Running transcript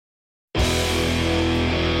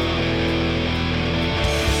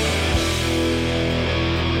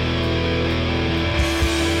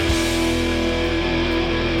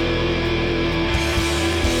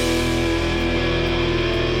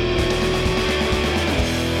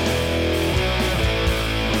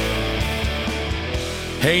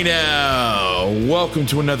Hey now, welcome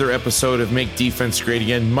to another episode of Make Defense Great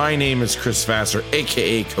Again. My name is Chris Vassar,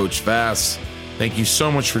 aka Coach Vass. Thank you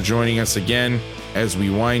so much for joining us again as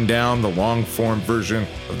we wind down the long form version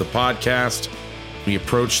of the podcast. We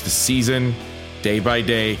approach the season day by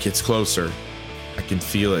day, it gets closer. I can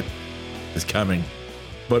feel it. It's coming.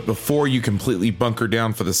 But before you completely bunker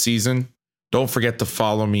down for the season, don't forget to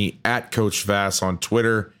follow me at Coach Vass on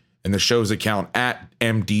Twitter and the show's account at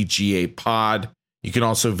MDGA Pod. You can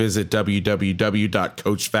also visit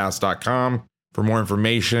www.coachvass.com for more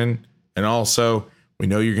information. And also, we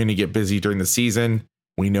know you're going to get busy during the season.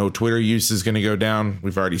 We know Twitter use is going to go down.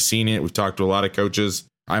 We've already seen it. We've talked to a lot of coaches.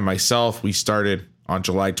 I myself, we started on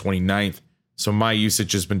July 29th. So my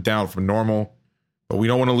usage has been down from normal, but we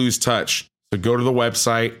don't want to lose touch. So go to the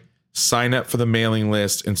website, sign up for the mailing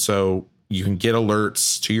list. And so you can get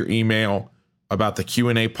alerts to your email about the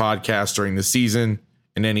Q&A podcast during the season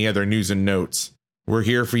and any other news and notes. We're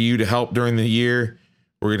here for you to help during the year.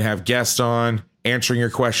 We're going to have guests on answering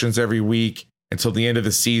your questions every week until the end of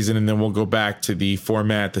the season, and then we'll go back to the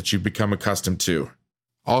format that you've become accustomed to.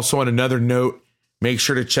 Also, on another note, make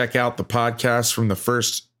sure to check out the podcast from the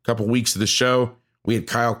first couple weeks of the show. We had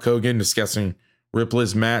Kyle Kogan discussing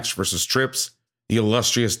Ripley's match versus Trips, the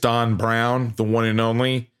illustrious Don Brown, the one and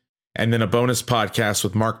only, and then a bonus podcast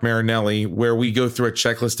with Mark Marinelli, where we go through a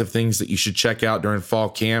checklist of things that you should check out during fall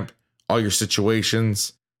camp, all your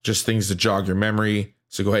situations, just things to jog your memory.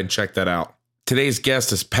 So go ahead and check that out. Today's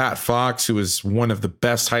guest is Pat Fox, who is one of the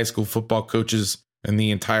best high school football coaches in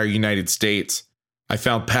the entire United States. I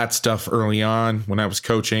found Pat's stuff early on when I was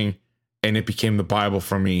coaching, and it became the Bible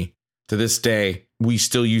for me. To this day, we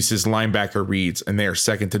still use his linebacker reads, and they are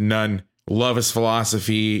second to none. Love his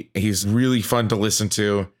philosophy. He's really fun to listen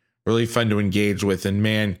to, really fun to engage with, and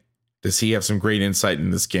man, does he have some great insight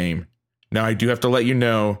in this game. Now, I do have to let you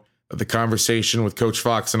know that the conversation with Coach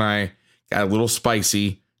Fox and I got a little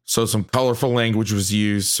spicy, so some colorful language was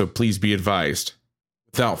used, so please be advised.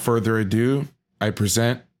 Without further ado, I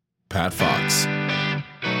present Pat Fox.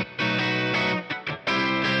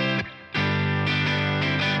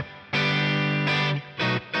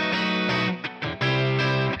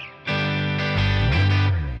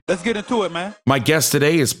 Let's get into it, man. My guest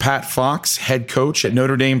today is Pat Fox, head coach at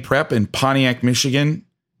Notre Dame Prep in Pontiac, Michigan.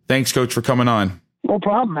 Thanks, Coach, for coming on. No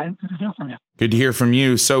problem, man. Good to hear from you. Good to hear from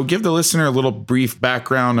you. So give the listener a little brief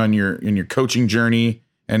background on your coaching journey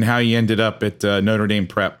and how you ended up at Notre Dame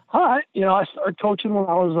Prep. All right. I started coaching when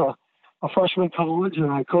I was a freshman in college,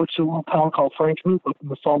 and I coached a little town called Franklin up in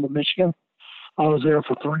the Falmouth, Michigan. I was there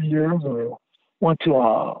for 3 years, and I went to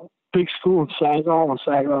a big school in Saginaw, and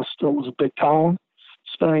Saginaw still was a big town.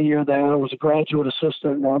 Spent a year there. I was a graduate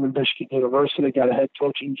assistant at Northern Michigan University. Got a head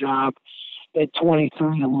coaching job at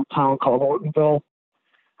 23 in a little town called Ortonville.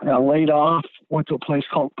 I got laid off, went to a place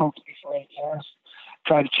called Pokey for 8 years.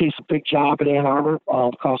 Tried to chase a big job at Ann Arbor,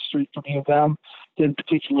 across the street from U of M. Didn't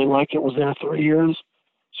particularly like it. Was there 3 years.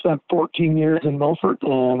 Spent 14 years in Milford,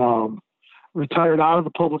 and retired out of the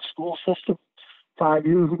public school system 5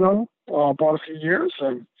 years ago. Bought a few years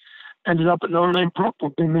and ended up at Notre Dame Prep.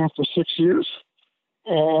 I've been there for 6 years.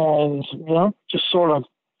 And, just sort of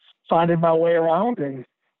finding my way around and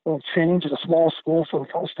change at a small school for the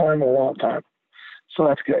first time in a long time. So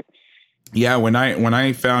that's good. Yeah, when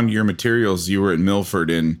I found your materials, you were at Milford,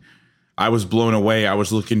 and I was blown away. I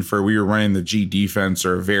was looking for, we were running the G defense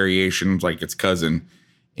or a variation like its cousin,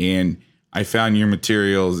 and I found your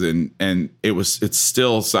materials, and it's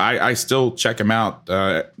still, so I still check them out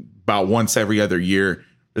about once every other year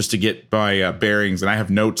just to get my bearings, and I have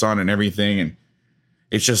notes on it and everything, and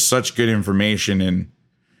it's just such good information. And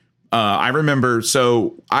I remember,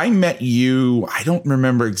 so I met you, I don't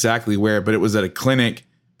remember exactly where, but it was at a clinic,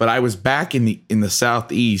 but I was back in the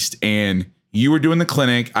Southeast, and you were doing the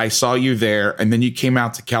clinic. I saw you there, and then you came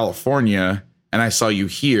out to California, and I saw you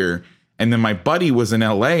here. And then my buddy was in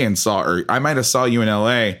LA and or I might have saw you in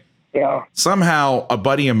LA. Yeah. Somehow a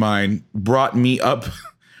buddy of mine brought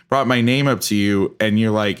my name up to you, and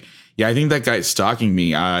you're like, yeah, I think that guy's stalking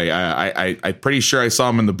me. I'm pretty sure I saw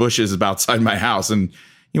him in the bushes outside my house, and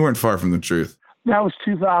you weren't far from the truth. That was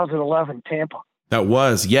 2011, Tampa. That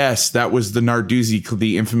was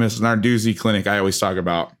the infamous Narduzzi clinic I always talk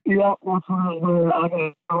about. Yeah, that's when I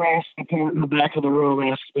got harassed in the back of the room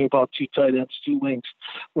asking me about 2 tight ends, 2 wings,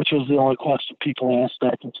 which was the only question people asked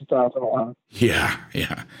back in 2011. Yeah.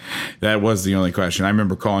 That was the only question. I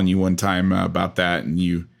remember calling you one time about that, and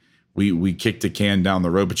we kicked a can down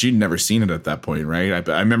the road, but you'd never seen it at that point, right?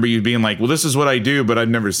 I remember you being like, well, this is what I do, but I've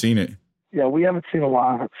never seen it. Yeah, we haven't seen a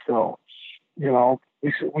lot of it still. We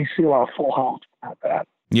see a lot of full house at that.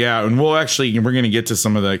 Yeah, and we're going to get to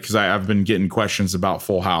some of the, because I've been getting questions about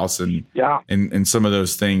Full House and some of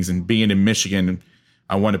those things, and being in Michigan.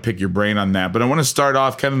 I want to pick your brain on that, but I want to start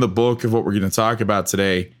off kind of the bulk of what we're going to talk about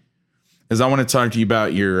today. Is I want to talk to you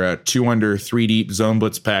about your 2 under 3 deep zone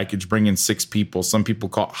blitz package, bringing 6 people. Some people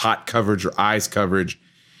call it hot coverage or eyes coverage,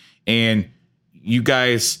 and you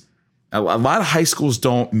guys, a lot of high schools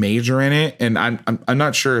don't major in it, and I'm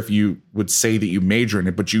not sure if you would say that you major in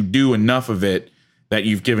it, but you do enough of it that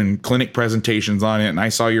you've given clinic presentations on it. And I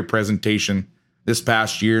saw your presentation this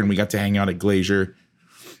past year, and we got to hang out at Glacier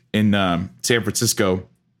in San Francisco,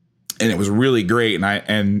 and it was really great.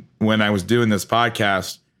 And when I was doing this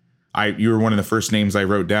podcast, you were one of the first names I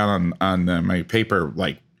wrote down on my paper.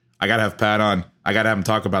 Like, I got to have Pat on. I got to have him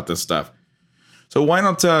talk about this stuff. So why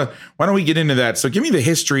don't we get into that? So give me the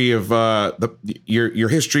history of your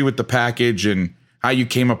history with the package and how you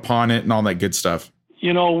came upon it and all that good stuff.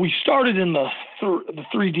 We started in the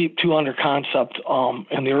 3 deep 2 under concept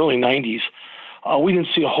in the early 90s. We didn't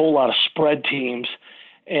see a whole lot of spread teams.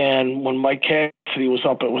 And when Mike Cassidy was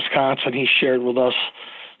up at Wisconsin, he shared with us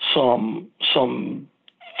some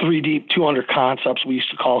 3 deep 2 under concepts we used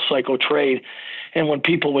to call psycho trade. And when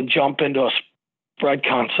people would jump into a spread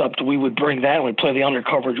concept, we would bring that and we'd play the under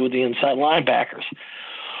coverage with the inside linebackers.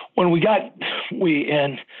 And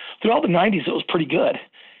throughout the 90s, it was pretty good.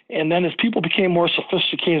 And then as people became more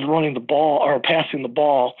sophisticated running the ball or passing the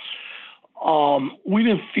ball, we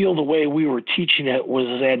didn't feel the way we were teaching it was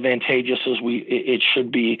as advantageous as it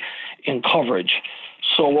should be in coverage.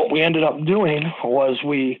 So what we ended up doing was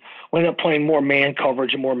we ended up playing more man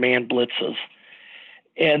coverage and more man blitzes.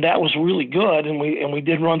 And that was really good. And we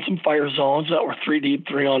did run some fire zones that were 3 deep,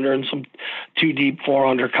 3 under, and some 2 deep, 4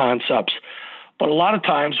 under concepts. But a lot of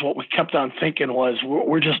times what we kept on thinking was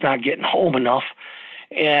we're just not getting home enough.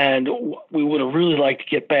 And we would have really liked to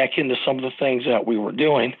get back into some of the things that we were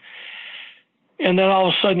doing. And then all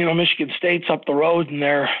of a sudden, Michigan State's up the road, and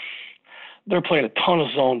they're playing a ton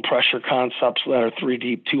of zone pressure concepts that are 3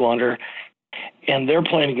 deep, 2 under, and they're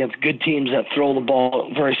playing against good teams that throw the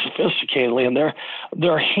ball very sophisticatedly, and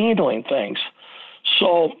they're handling things.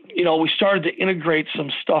 So, we started to integrate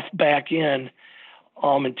some stuff back in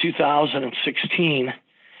 2016.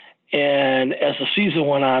 And as the season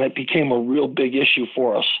went on, it became a real big issue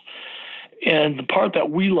for us. And the part that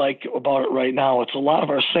we like about it right now, it's a lot of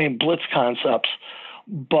our same blitz concepts,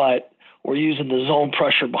 but we're using the zone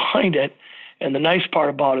pressure behind it. And the nice part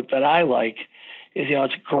about it that I like is,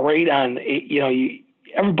 it's great on,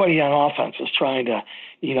 everybody on offense is trying to,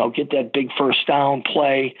 get that big first down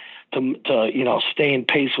play to stay in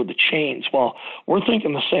pace with the chains. Well, we're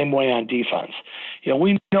thinking the same way on defense.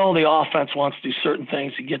 We know the offense wants to do certain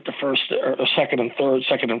things to get the first or second and third,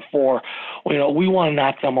 second and 4. We want to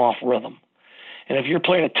knock them off rhythm. And if you're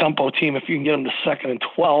playing a tempo team, if you can get them to second and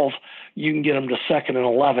 12, you can get them to second and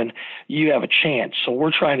 11, you have a chance. So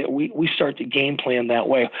we're trying to, we start the game plan that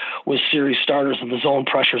way with series starters, and the zone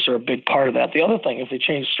pressures are a big part of that. The other thing, if they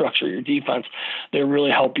change the structure of your defense, they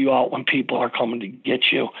really help you out when people are coming to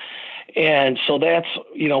get you. And so that's,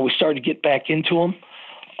 we started to get back into them.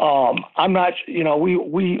 I'm not,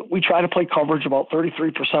 we try to play coverage about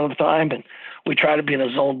 33% of the time, and we try to be in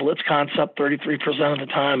a zone blitz concept 33% of the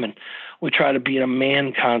time, and we try to be in a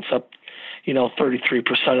man concept,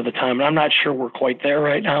 33% of the time. And I'm not sure we're quite there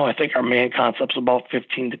right now. I think our man concept's about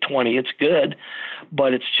 15 to 20. It's good,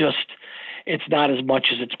 but it's not as much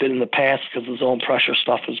as it's been in the past because the zone pressure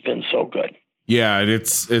stuff has been so good. Yeah,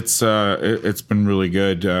 it's been really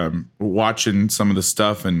good watching some of the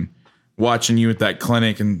stuff and watching you at that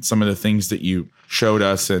clinic and some of the things that you showed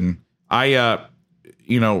us. And I,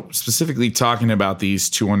 specifically talking about these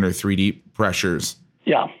 2 under 3 deep pressures.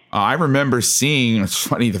 Yeah. I remember seeing, it's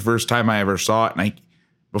funny, the first time I ever saw it. And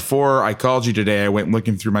before I called you today, I went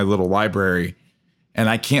looking through my little library, and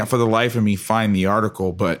I can't for the life of me find the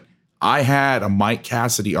article, but I had a Mike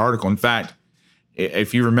Cassidy article. In fact,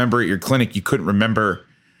 if you remember at your clinic, you couldn't remember.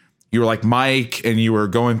 You were like Mike, and you were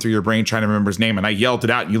going through your brain trying to remember his name. And I yelled it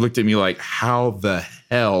out, and you looked at me like, how the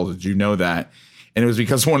hell did you know that? And it was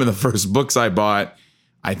because one of the first books I bought,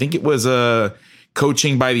 I think it was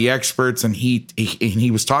Coaching by the Experts, and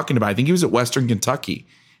he was talking about, I think he was at Western Kentucky.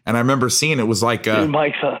 And I remember seeing it was like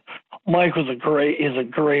Mike is a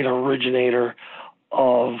great originator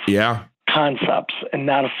of concepts, and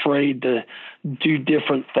not afraid to do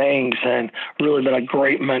different things, and really been a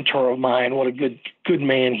great mentor of mine. What a good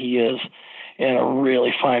man he is, and a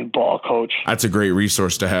really fine ball coach. That's a great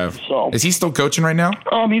resource to have. So, is he still coaching right now?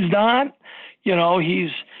 He's not.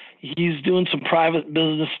 He's doing some private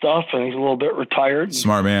business stuff, and he's a little bit retired.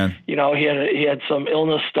 Smart man. He had some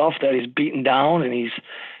illness stuff that he's beaten down, and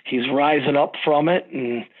he's rising up from it,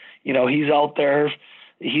 and he's out there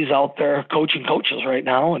coaching coaches right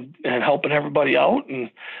now and helping everybody out, and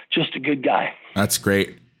just a good guy. That's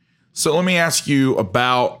great. So let me ask you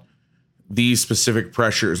about these specific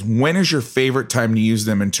pressures. When is your favorite time to use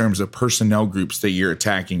them in terms of personnel groups that you're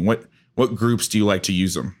attacking? What groups do you like to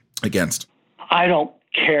use them against? I don't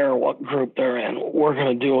care what group they're in. We're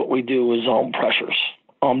going to do what we do with zone pressures.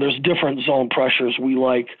 There's different zone pressures we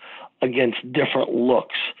like against different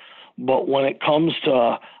looks. But when it comes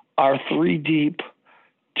to our 3 deep,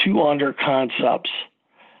 2 under concepts,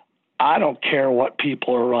 I don't care what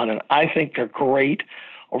people are running. I think they're great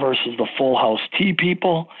versus the full house T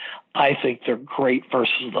people. I think they're great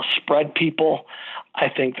versus the spread people. I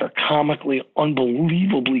think they're comically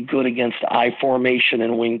unbelievably good against I formation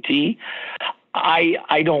and wing T.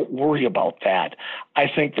 I don't worry about that. I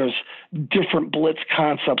think there's different blitz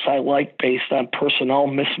concepts I like based on personnel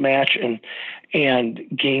mismatch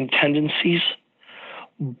and game tendencies.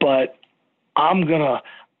 But I'm gonna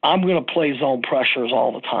play zone pressures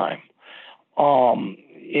all the time.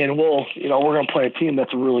 And we're gonna play a team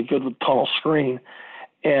that's really good with tunnel screen.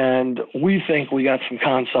 And we think we got some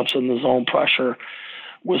concepts in the zone pressure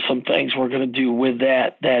with some things we're going to do with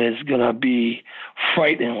that is going to be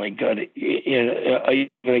frighteningly good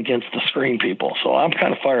even against the screen people. So I'm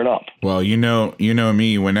kind of fired up. Well, you know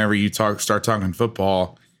me, whenever you start talking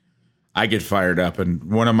football, I get fired up. And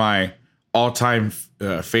one of my all-time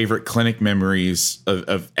favorite clinic memories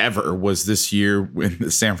of ever was this year in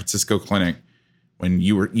the San Francisco clinic, when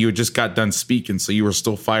you had just got done speaking. So you were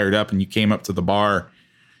still fired up, and you came up to the bar.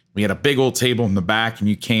 We had a big old table in the back, and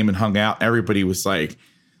you came and hung out. Everybody was like,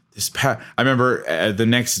 I remember the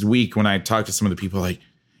next week when I talked to some of the people, like,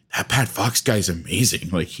 that Pat Fox guy's amazing.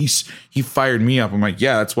 Like, he fired me up. I'm like,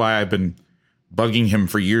 yeah, that's why I've been bugging him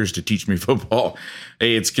for years to teach me football.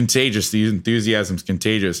 Hey, it's contagious. The enthusiasm's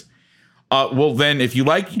contagious. Well, then, if you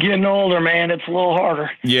like getting older, man, it's a little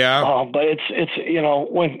harder. Yeah. But it's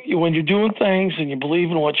when you're doing things and you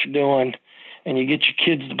believe in what you're doing, and you get your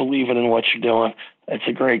kids to believe in what you're doing, it's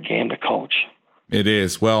a great game to coach. It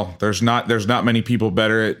is. Well, there's not many people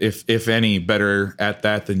better, if any, better at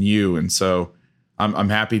that than you. And so I'm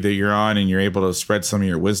happy that you're on and you're able to spread some of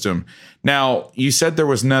your wisdom. Now, you said there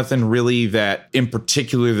was nothing really that in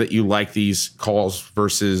particular that you like these calls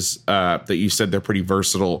versus that you said they're pretty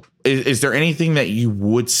versatile. Is there anything that you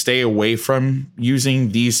would stay away from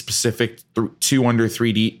using these specific 2 under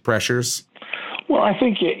 3 deep pressures? Well, I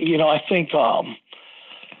think,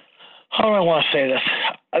 how do I want to say this?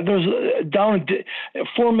 There's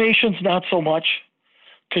formations, not so much,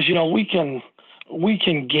 because, we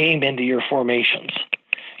can game into your formations.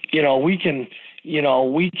 We can,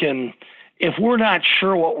 if we're not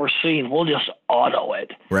sure what we're seeing, we'll just auto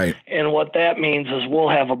it. Right. And what that means is we'll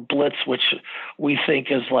have a blitz, which we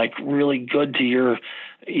think is like really good to your,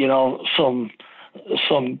 your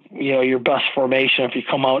best formation. If you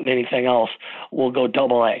come out in anything else, we'll go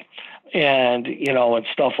double A. And and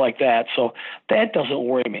stuff like that. So that doesn't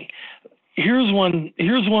worry me. Here's when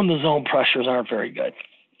the zone pressures aren't very good.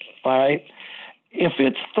 All right, if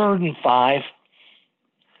it's 3rd and 5,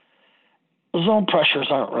 the zone pressures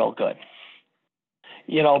aren't real good.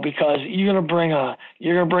 Because you're gonna bring a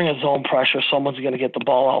zone pressure. Someone's gonna get the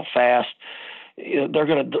ball out fast. They're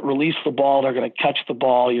going to release the ball. They're going to catch the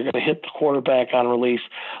ball. You're going to hit the quarterback on release.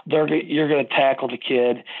 You're going to tackle the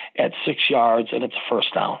kid at 6 yards, and it's a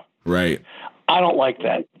first down. Right. I don't like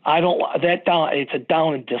that. It's a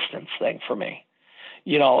down and distance thing for me.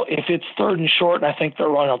 If it's 3rd and short and I think they're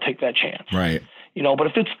running, I'll take that chance. Right. But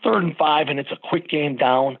if it's 3rd and 5 and it's a quick game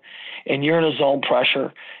down and you're in a zone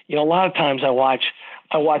pressure, a lot of times I watch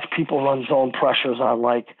people run zone pressures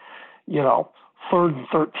on 3rd and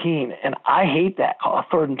 13, and I hate that call.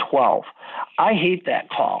 3rd and 12. I hate that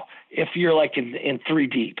call if you're like in 3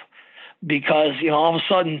 deep. Because, all of a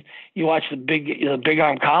sudden you watch the big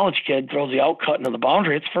arm college kid throws the out cut into the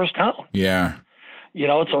boundary, it's first down. Yeah.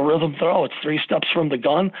 It's a rhythm throw. It's 3 steps from the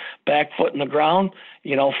gun, back foot in the ground,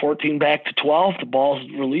 14 back to 12, the ball's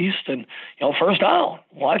released and, first down.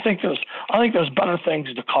 Well, I think there's better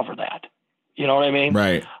things to cover that. You know what I mean?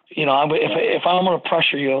 Right. If I'm going to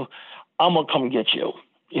pressure you, I'm going to come get you.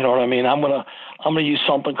 You know what I mean? I'm going to use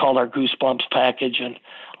something called our Goosebumps package, and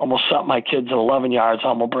I'm going to set my kids at 11 yards.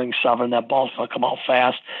 I'm going to bring 7. That ball's going to come out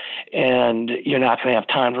fast, and you're not going to have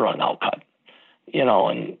time to run an outcut,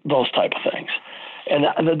 and those type of things.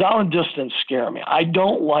 And the down and distance scare me. I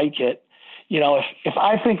don't like it. If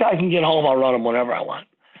I think I can get home, I'll run them whenever I want.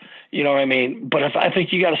 You know what I mean? But if I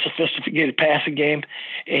think you got a sophisticated passing game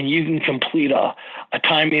and you can complete a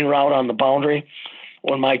timing route on the boundary,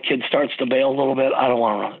 when my kid starts to bail a little bit, I don't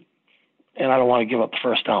want to run it. and I don't want to give up the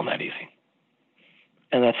first down that easy.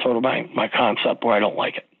 And that's sort of my concept where I don't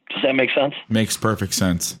like it. Does that make sense? Makes perfect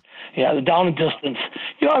sense. Yeah, the down and distance.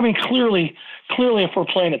 Clearly, if we're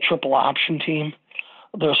playing a triple option team,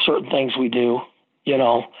 there are certain things we do.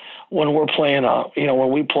 When we're playing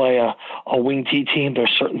when we play a wing T team,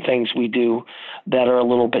 there's certain things we do that are a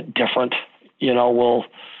little bit different. We'll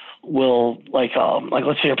let's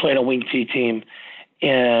say you're playing a wing T team,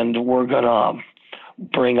 and we're gonna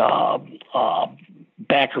bring a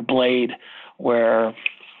backer blade where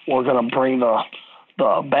we're gonna bring the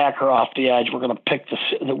backer off the edge. We're gonna pick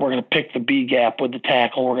the B gap with the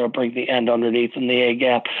tackle. We're gonna bring the end underneath in the A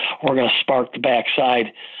gap. We're gonna spark the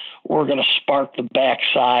backside. We're going to spark the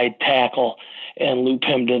backside tackle and loop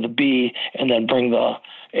him to the B, and then bring the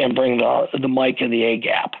mic in the A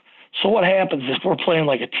gap. So what happens is we're playing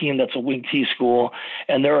like a team that's a wing T school,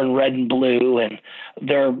 and they're in red and blue, and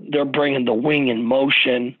they're bringing the wing in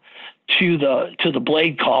motion to the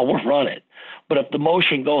blade call. We'll run it, but if the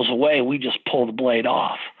motion goes away, we just pull the blade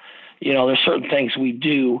off. There's certain things we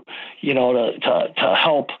do, to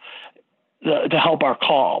help our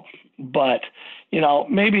call, but.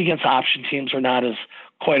 Maybe against option teams are not as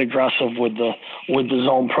quite aggressive with the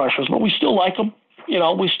zone pressures, but we still like them.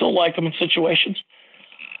 We still like them in situations.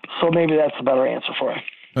 So maybe that's a better answer for you.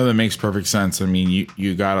 No, that makes perfect sense. I mean,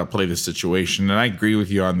 you got to play the situation, and I agree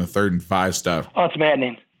with you on the 3rd and 5 stuff. Oh, it's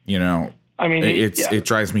maddening. It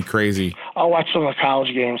drives me crazy. I'll watch some of the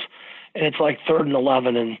college games, and it's like 3rd and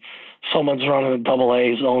 11, and someone's running a double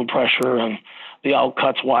A zone pressure, and the out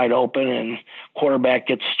cut's wide open, and quarterback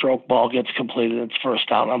gets stroke ball, gets completed, it's first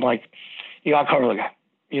down. I'm like, you got to cover the guy.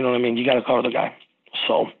 You know what I mean? You got to cover the guy.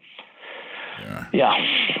 So, yeah.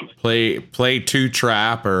 Play 2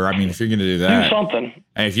 trap, or, if you're going to do that. Do something.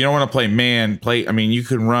 And if you don't want to play man, you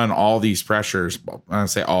can run all these pressures. I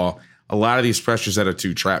say a lot of these pressures at a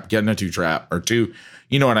 2 trap, getting a 2 trap, or 2,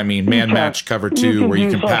 you know what I mean? Man match cover 2, where you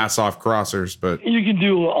can pass off crossers. But you can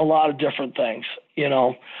do a lot of different things.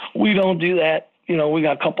 We don't do that. We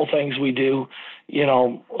got a couple things we do,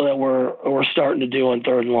 that we're starting to do in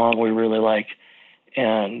 3rd and long we really like.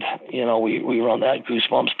 And, we run that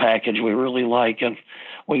Goosebumps package we really like. And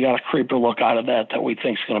we got a creeper look out of that we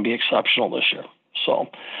think is going to be exceptional this year. So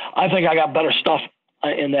I think I got better stuff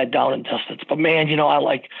in that down and distance. But, man, I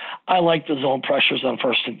like the zone pressures on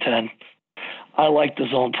 1st and 10. I like the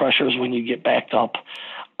zone pressures when you get backed up.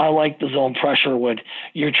 I like the zone pressure when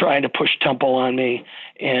you're trying to push tempo on me,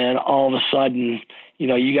 and all of a sudden,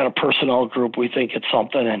 you got a personnel group, we think it's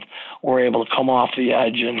something, and we're able to come off the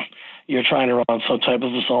edge, and you're trying to run some type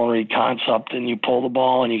of a zone read concept, and you pull the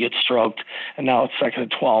ball and you get stroked, and now it's 2nd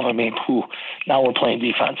and 12. Now we're playing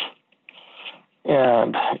defense.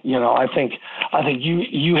 And, I think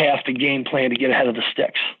you have to game plan to get ahead of the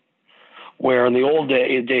sticks, where in the old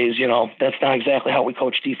days, that's not exactly how we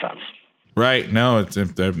coach defense. Right. No,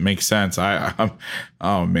 that makes sense.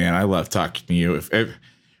 Oh man, I love talking to you.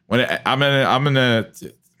 I'm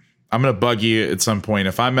gonna bug you at some point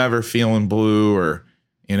if I'm ever feeling blue, or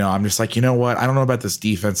I'm just like, you know what? I don't know about this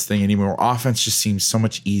defense thing anymore. Offense just seems so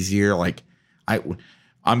much easier. Like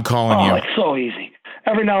I'm calling you. It's so easy.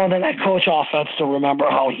 Every now and then I coach offense to remember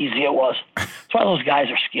how easy it was. That's why those guys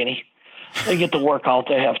are skinny. They get to work out.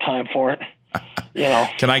 They have time for it.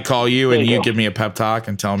 Can I call you and you give me a pep talk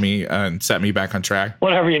and tell me and set me back on track?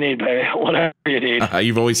 Whatever you need, baby. Whatever you need.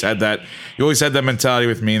 You've always had that. You always had that mentality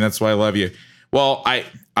with me, and that's why I love you. Well,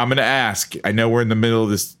 I'm going to ask. I know we're in the middle of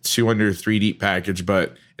this 200 3 deep package,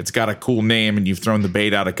 but it's got a cool name, and you've thrown the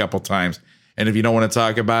bait out a couple times. And if you don't want to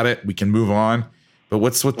talk about it, we can move on. But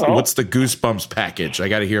what's the Goosebumps package? I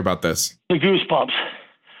got to hear about this. The Goosebumps.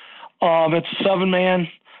 It's a 7-man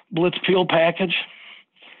blitz peel package.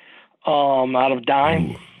 Out of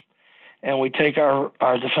dime. Ooh. And we take our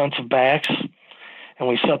defensive backs and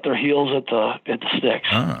we set their heels at the sticks.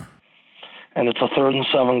 And it's a 3rd and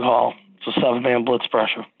 7 call. It's a 7-man blitz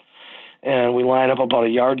pressure. And we line up about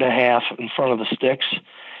 1.5 yards in front of the sticks,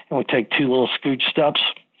 and we take 2 little scooch steps.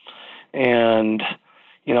 And,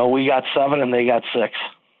 we got 7 and they got 6.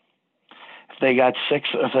 If they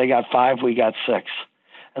got 5, we got 6.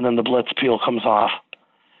 And then the blitz peel comes off.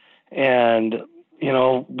 And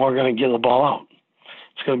we're going to get the ball out.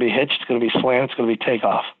 It's going to be hitched, it's going to be slanted, it's going to be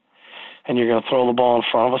takeoff. And you're going to throw the ball in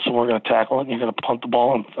front of us, and we're going to tackle it, and you're going to punt the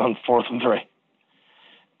ball on 4th and 3.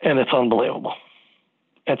 And it's unbelievable.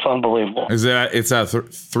 It's unbelievable. It's a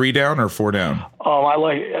 3 down or 4 down?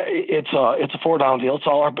 It's a 4 down deal. It's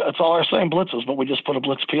all our same blitzes, but we just put a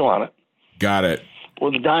blitz peel on it. Got it.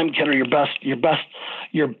 With a dime kid, or your best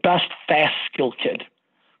fast skill kid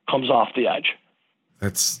comes off the edge.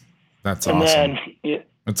 That's awesome. And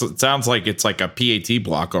then It sounds like it's like a PAT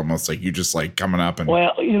block almost, like you just like coming up and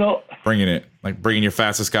bringing it, like bringing your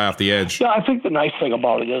fastest guy off the edge. Yeah, I think the nice thing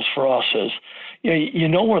about it is for us is, you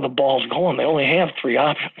know where the ball's going. They only have three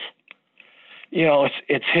options.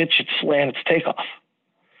 It's hitch, it's slant, it's takeoff,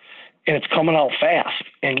 and it's coming out fast.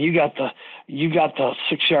 And you got the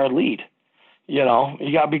 6-yard lead. You got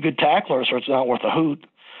to be good tacklers, or it's not worth a hoot.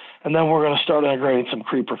 And then we're going to start integrating some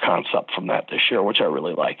creeper concept from that this year, which I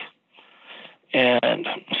really like. And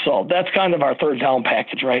so that's kind of our third down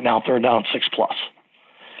package right now, third down 6+.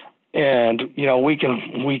 And,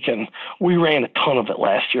 we ran a ton of it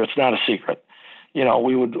last year. It's not a secret.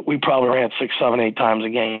 We probably ran 6, 7, 8 times a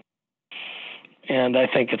game. And I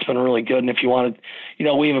think it's been really good. And if you wanted,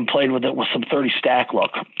 we even played with it with some 30 stack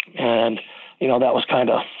look. And, that was kind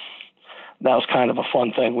of a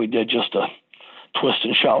fun thing we did just to twist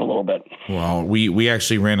and shout a little bit. Well, we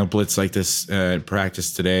actually ran a blitz like this at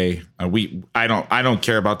practice today. I don't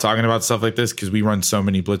care about talking about stuff like this because we run so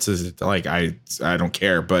many blitzes. Like I don't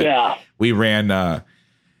care, but yeah. We ran a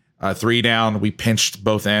 3 down. We pinched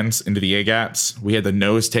both ends into the A gaps. We had the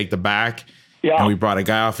nose take the back. Yeah. And we brought a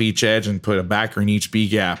guy off each edge and put a backer in each B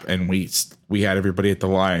gap, and we had everybody at the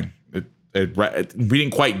line. We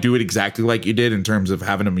didn't quite do it exactly like you did in terms of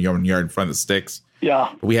having them yard in front of the sticks. Yeah.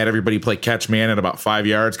 But we had everybody play catch man at about 5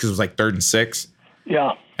 yards because it was like 3rd and 6.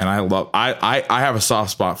 Yeah. And I have a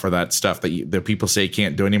soft spot for that stuff that people say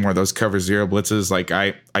can't do anymore. Those cover 0 blitzes, like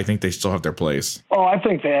I think they still have their place. Oh, I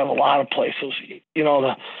think they have a lot of places.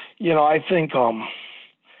 I think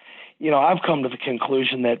I've come to the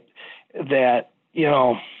conclusion that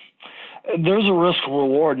there's a risk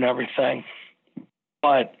reward and everything,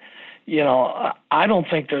 but I don't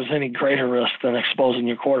think there's any greater risk than exposing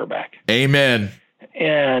your quarterback. Amen.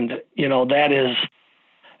 And that is,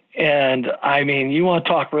 and I mean, you want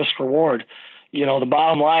to talk risk reward. The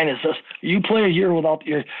bottom line is this: you play a year without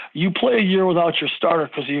your starter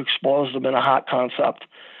because you exposed him in a hot concept.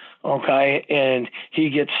 Okay, and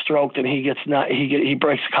he gets stroked and he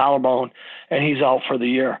breaks a collarbone and he's out for the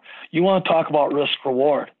year. You want to talk about risk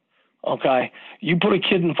reward? Okay, you put a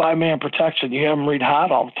kid in 5-man protection, you have him read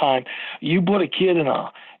hot all the time. You put a kid in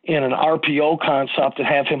an RPO concept and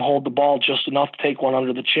have him hold the ball just enough to take one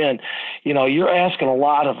under the chin. You're asking a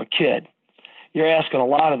lot of a kid. You're asking a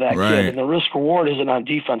lot of that kid, and the risk reward isn't on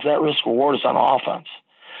defense. That risk reward is on offense.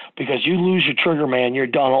 Because you lose your trigger man, you're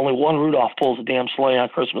done. Only one Rudolph pulls the damn sleigh on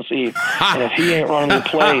Christmas Eve, and if he ain't running the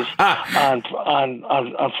plays on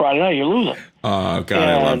Friday night, you're losing. Oh God,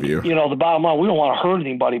 I love you. The bottom line, we don't want to hurt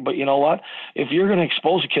anybody, but you know what? If you're going to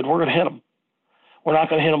expose a kid, we're going to hit him. We're not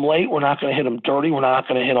going to hit him late. We're not going to hit him dirty. We're not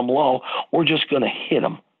going to hit him low. We're just going to hit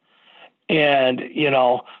him. And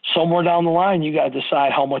somewhere down the line, you got to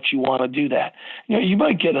decide how much you want to do that. You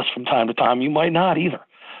might get us from time to time. You might not either.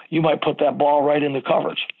 You might put that ball right into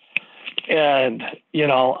coverage. And,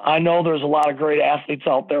 I know there's a lot of great athletes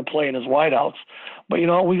out there playing as wideouts, but,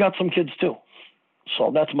 we got some kids too.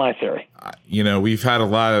 So that's my theory. We've had a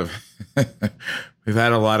lot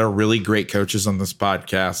of really great coaches on this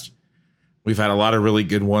podcast. We've had a lot of really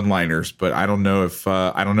good one-liners, but I don't know if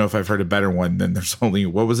I've heard a better one than there's only,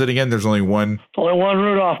 what was it again? There's only one. Only one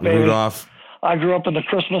Rudolph, baby. Rudolph. I grew up in the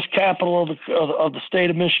Christmas capital of the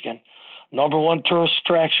state of Michigan. Number one tourist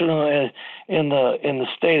attraction in the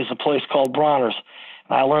state is a place called Bronner's.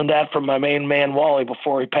 And I learned that from my main man, Wally,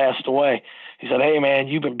 before he passed away. He said, "Hey, man,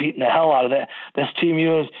 you've been beating the hell out of this team.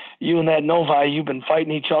 You and that Novi, you've been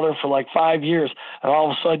fighting each other for like 5 years, and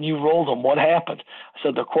all of a sudden you rolled them. What happened?" I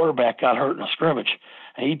said, "The quarterback got hurt in a scrimmage."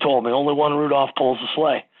 And he told me, "Only one Rudolph pulls the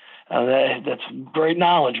sleigh." And that's great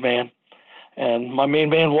knowledge, man. And my main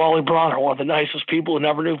man, Wally Bronner, one of the nicest people who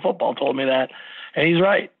never knew football, told me that. And he's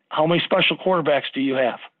right. How many special quarterbacks do you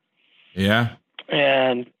have? Yeah.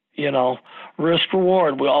 And, risk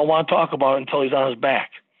reward, we all want to talk about it until he's on his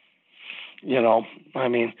back. You want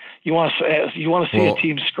to see a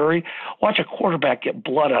team scurry? Watch a quarterback get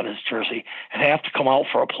blood on his jersey and have to come out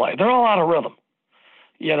for a play. They're all out of rhythm,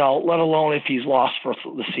 let alone if he's lost for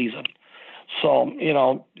the season. So,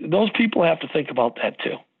 those people have to think about that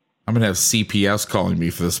too. I'm going to have CPS calling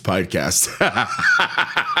me for this podcast.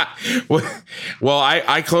 Well,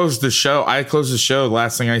 I close the show. The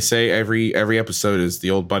last thing I say every episode is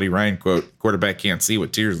the old Buddy Ryan quote, "Quarterback can't see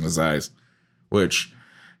with tears in his eyes," which,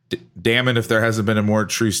 damn it, if there hasn't been a more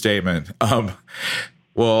true statement.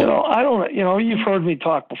 Well, I don't, you've heard me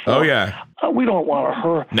talk before. Oh yeah. We don't want to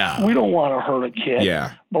hurt. No. We don't want to hurt a kid.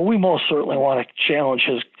 Yeah. But we most certainly want to challenge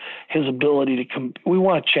his ability to we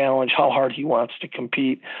want to challenge how hard he wants to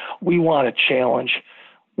compete. We want to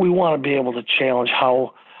be able to challenge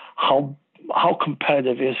how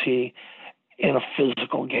competitive is he in a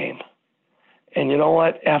physical game. And you know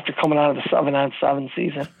what? After coming out of the 7-on-7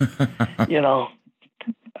 season,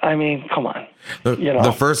 I mean, come on.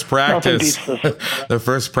 The first practice, the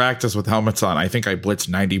first practice with helmets on, I think I blitzed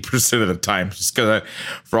 90% of the time just because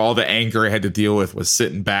for all the anger I had to deal with was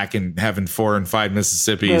sitting back and having 4 and 5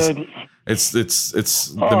 Mississippis. Dude, it's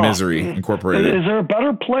the misery incorporated. Is there a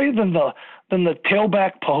better play than the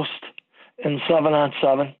tailback post in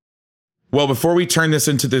 7-on-7? Well, before we turn this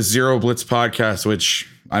into the Zero Blitz podcast, which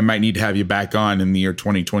I might need to have you back on in the year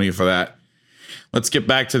 2020 for that. Let's get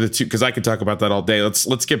back to the two, because I could talk about that all day.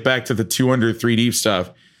 Let's get back to the 2 under 3 deep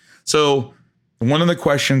stuff. So one of the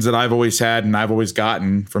questions that I've always had and I've always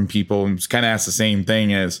gotten from people and kind of asked the same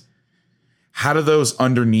thing is, how do those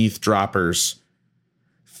underneath droppers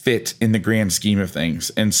fit in the grand scheme of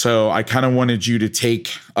things? And so I kind of wanted you to take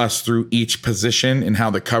us through each position and how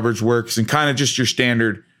the coverage works and kind of just your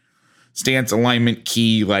standard stance alignment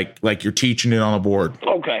key, like you're teaching it on a board.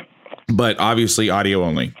 Okay. But obviously audio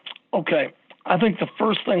only. Okay. I think the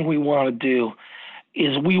first thing we want to do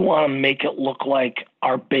is we want to make it look like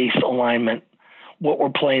our base alignment, what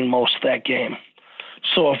we're playing most of that game.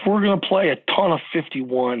 So if we're going to play a ton of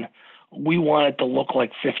 51, we want it to look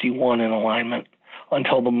like 51 in alignment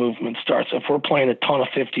until the movement starts. If we're playing a ton of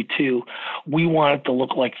 52, we want it to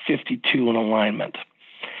look like 52 in alignment.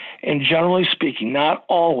 And generally speaking, not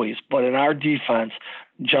always, but in our defense,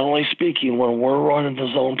 generally speaking, when we're running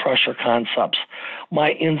the zone pressure concepts,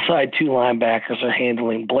 my inside 2 linebackers are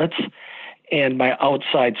handling blitz, and my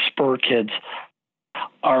outside spur kids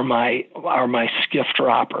are my skiff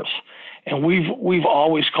droppers. And we've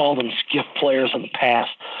always called them skiff players in the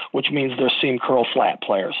past, which means they're seam curl flat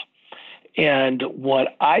players. And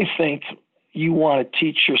what I think you want to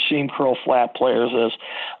teach your seam curl flat players is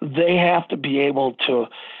they have to be able to,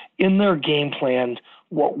 in their game plan,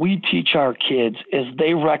 what we teach our kids is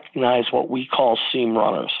they recognize what we call seam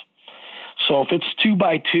runners. So if it's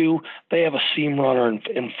 2x2, they have a seam runner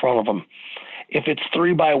in front of them. If it's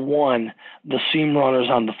 3x1, the seam runner's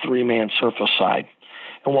on the 3-man surface side.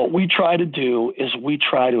 And what we try to do is we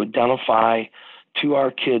try to identify to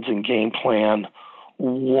our kids in game plan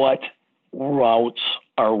what routes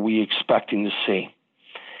are we expecting to see.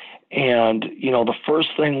 And, the first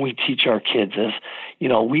thing we teach our kids is,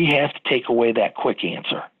 we have to take away that quick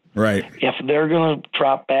answer. Right. If they're going to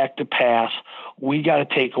drop back to pass, we got to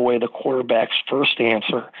take away the quarterback's first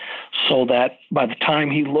answer so that by the time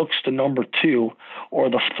he looks to number 2 or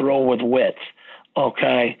the throw with width,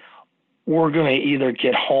 okay, we're going to either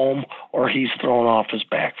get home or he's thrown off his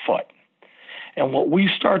back foot. And what we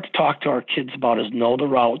start to talk to our kids about is know the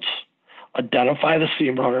routes, identify the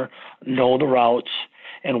seam runner, know the routes,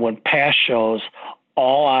 and when pass shows,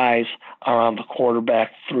 all eyes are on the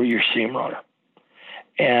quarterback through your seam runner.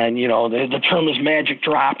 And, the term is magic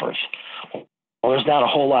droppers. Well, there's not a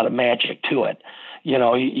whole lot of magic to it.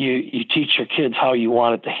 You teach your kids how you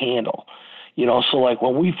want it to handle. So like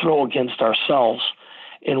when we throw against ourselves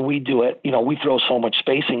and we do it, we throw so much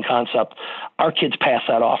spacing concept, our kids pass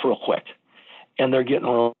that off real quick. And they're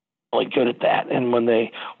getting really good at that. And when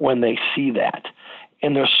they see that,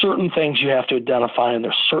 and there's certain things you have to identify, and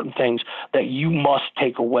there's certain things that you must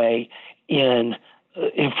take away in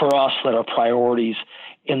for us that are priorities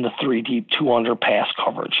in the 3 deep, 2 under pass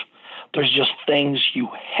coverage. There's just things you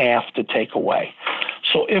have to take away.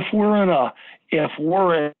 So if we're in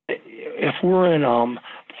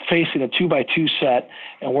facing a 2x2 set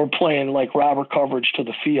and we're playing like robber coverage to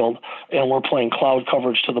the field and we're playing cloud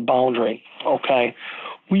coverage to the boundary, okay,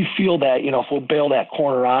 we feel that, if we'll bail that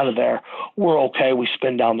corner out of there, we're okay. We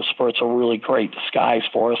spin down the spur. It's a really great disguise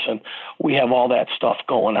for us, and we have all that stuff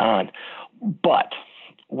going on. But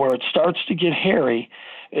where it starts to get hairy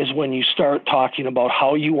is when you start talking about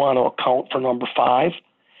how you want to account for number 5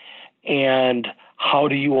 and how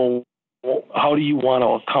do you want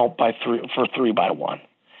to account for 3x1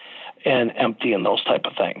 and empty and those type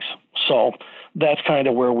of things. So that's kind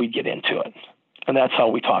of where we get into it, and that's how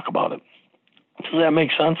we talk about it. Does that make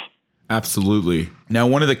sense? Absolutely. Now,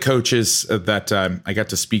 one of the coaches that I got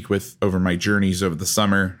to speak with over my journeys over the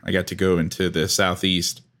summer, I got to go into the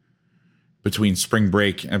Southeast between spring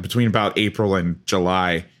break and between about April and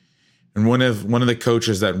July. And one of the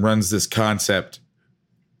coaches that runs this concept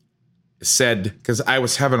said, because I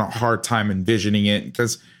was having a hard time envisioning it,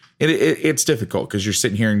 because it's difficult because you're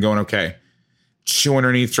sitting here and going, okay, 2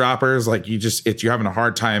 underneath droppers, like you're having a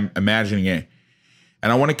hard time imagining it.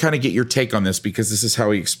 And I want to kind of get your take on this because this is how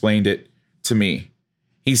he explained it to me.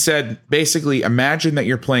 He said, basically, imagine that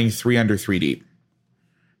you're playing 3 under 3 deep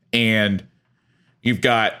and you've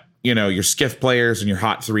got, your skiff players and your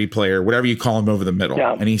hot 3 player, whatever you call them over the middle.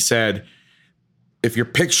 Yeah. And he said, if you're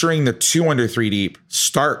picturing the 2 under 3 deep,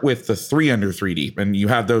 start with the 3 under 3 deep, and you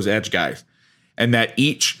have those edge guys. And that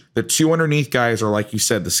the 2 underneath guys are, like you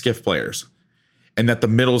said, the skiff players. And that the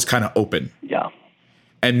middle is kind of open. Yeah.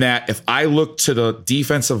 And that if I look to the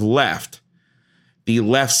defensive left, the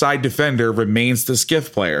left side defender remains the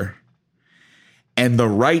skiff player. And the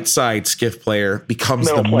right side skiff player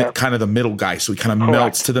becomes kind of the middle guy. So he kind of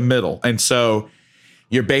melts to the middle. And so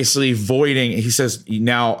you're basically voiding. He says,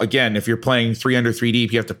 now, again, if you're playing 3 under 3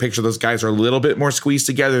 deep, you have to picture those guys are a little bit more squeezed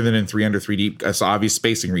together than in 3 under 3 deep. That's obvious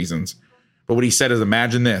spacing reasons. But what he said is,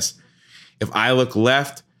 imagine this. If I look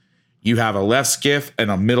left, you have a left skiff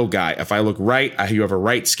and a middle guy. If I look right, you have a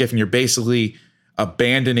right skiff, and you're basically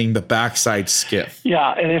abandoning the backside skiff.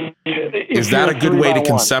 Yeah, and if is that a good way to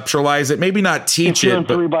conceptualize it? Maybe not teach it,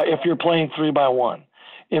 but if you're playing 3-by-1,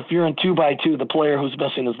 if you're in 2-by-2, the player who's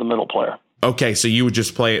missing is the middle player. Okay, so you would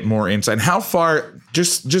just play it more inside. How far,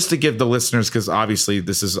 just to give the listeners, because obviously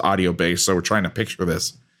this is audio based, so we're trying to picture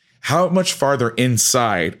this. How much farther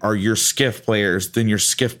inside are your skiff players than your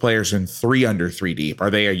skiff players in 3 under 3 deep?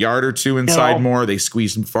 Are they a yard or two inside more? Are they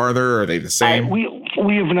squeezed them farther? Or are they the same? We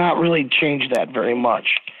have not really changed that very much.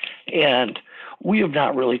 And we have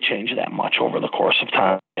not really changed that much over the course of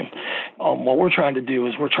time. What we're trying to do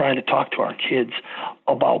is we're trying to talk to our kids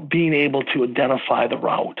about being able to identify the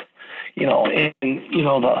route. And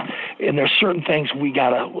there's certain things we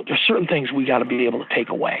gotta be able to take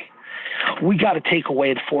away. We got to take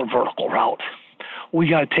away the 4 vertical route. We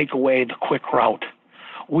got to take away the quick route.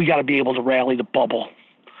 We got to be able to rally the bubble.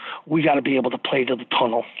 We got to be able to play to the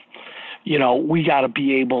tunnel. We got to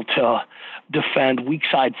be able to defend weak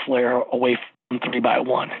side flare away from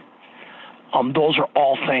 3-by-1. Those are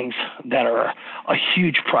all things that are a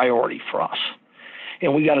huge priority for us.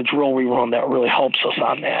 And we got a drill rerun that really helps us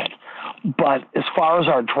on that. But as far as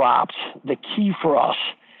our drops, the key for us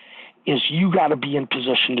is you got to be in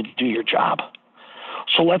position to do your job.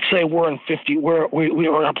 So let's say we're in 50. We're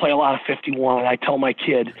going to play a lot of 51, and I tell my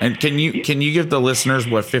kid. And can you give the listeners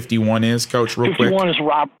what 51 is, Coach, real 51 quick? 51 is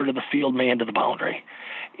robber to the field, man to the boundary.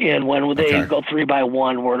 And when they go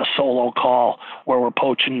 3-by-1, we're in a solo call where we're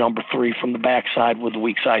poaching number 3 from the backside with the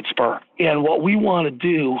weak side spur. And what we want to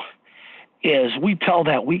do is we tell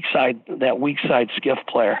that weak side skiff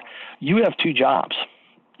player, you have 2 jobs.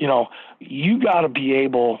 You got to be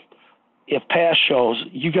able. If pass shows,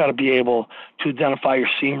 you got to be able to identify your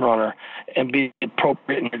seam runner and be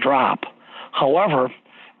appropriate in your drop. However,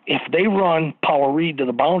 if they run power read to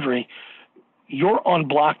the boundary, you're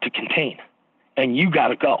unblocked to contain, and you got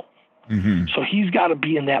to go. Mm-hmm. So he's got to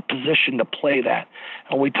be in that position to play that.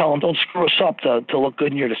 And we tell him, don't screw us up to look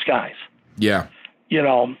good in your disguise. Yeah.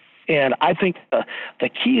 And I think the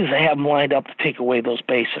key is to have them lined up to take away those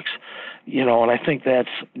basics. And I think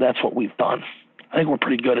that's what we've done. I think we're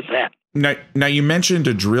pretty good at that. Now you mentioned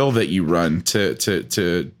a drill that you run to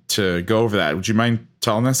go over that. Would you mind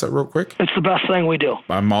telling us that real quick? It's the best thing we do.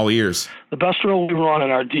 I'm all ears. The best drill we run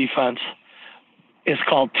in our defense is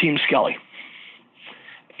called Team Skelly.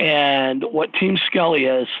 And what Team Skelly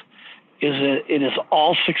is it is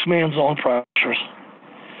all 6-man zone pressures.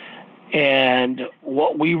 And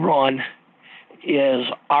what we run is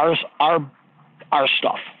our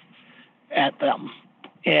stuff at them.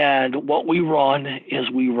 And what we run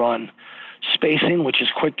is we run spacing, which is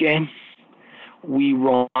quick game. We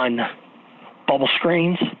run bubble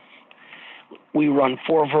screens. We run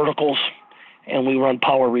 4 verticals, and we run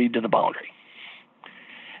power read to the boundary.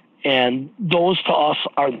 And those to us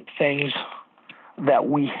are the things that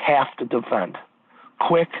we have to defend.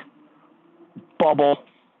 Quick, bubble.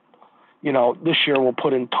 This year we'll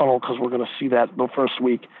put in tunnel because we're going to see that the first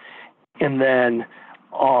week. And then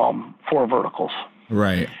 4 verticals.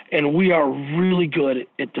 Right. And we are really good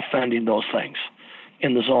at defending those things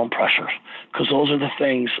in the zone pressure because those are the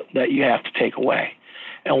things that you have to take away.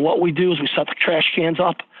 And what we do is we set the trash cans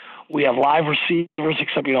up. We have live receivers,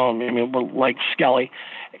 except, we're like Skelly.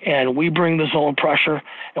 And we bring the zone pressure.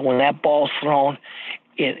 And when that ball's thrown,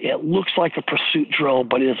 it looks like a pursuit drill,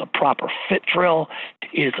 but it is a proper fit drill.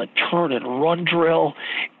 It is a turn and run drill.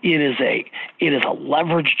 It is a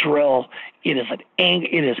leverage drill. It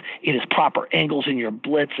is proper angles in your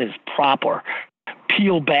blitz. It is proper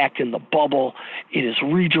peel back in the bubble. It is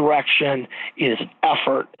redirection. It is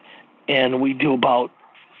effort. And we do about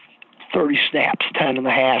 30 snaps, 10 in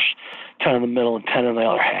the hash, 10 in the middle, and 10 in the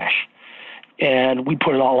other hash. And we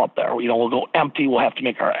put it all up there. We'll go empty. We'll have to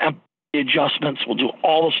make our empty adjustments. We'll do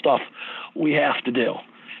all the stuff we have to do.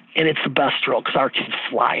 And it's the best drill because our kids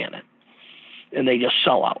fly in it. And they just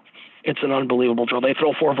sell out. It's an unbelievable drill. They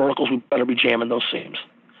throw 4 verticals. We better be jamming those seams.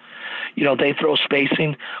 they throw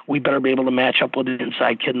spacing, we better be able to match up with the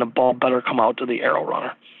inside kid, and the ball better come out to the arrow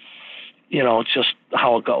runner. It's just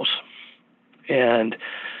how it goes. And,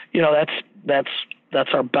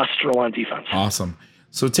 that's our best drill on defense. Awesome.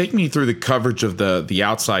 So take me through the coverage of the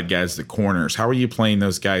outside guys, the corners. How are you playing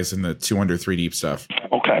those guys in the 2 under 3 deep stuff?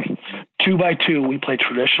 Okay. 2x2, we play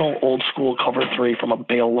traditional old school cover 3 from a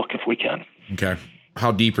bail look if we can. Okay.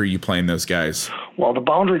 How deep are you playing those guys? Well, the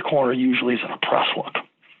boundary corner usually is in a press look.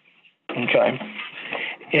 Okay.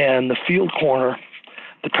 And the field corner,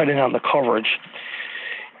 depending on the coverage,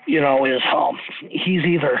 is he's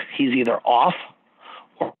either off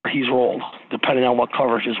or he's rolled, depending on what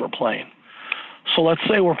coverages we're playing. So let's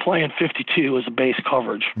say we're playing 52 as a base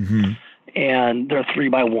coverage, and they're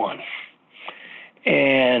 3x1.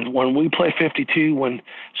 And when we play 52, when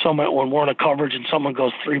we're in a coverage and someone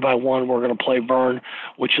goes 3x1, we're going to play Vern,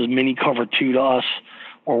 which is mini cover 2 to us,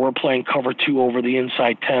 or we're playing cover 2 over the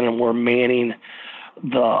inside 10, and we're manning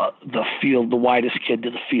the field, the widest kid to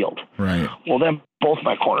the field. Right. Well, then both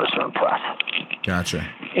my corners are in press. Gotcha.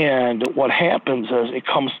 And what happens is it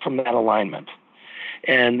comes from that alignment.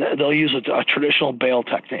 And they'll use a traditional bail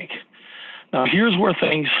technique. Now, here's where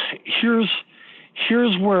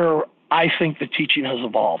I think the teaching has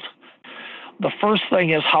evolved. The first thing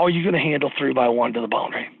is, how are you going to handle 3x1 to the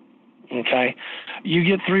boundary? Okay, you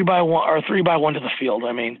get 3x1 or 3x1 to the field.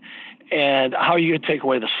 And how are you going to take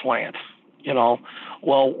away the slant?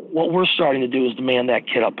 Well, what we're starting to do is demand that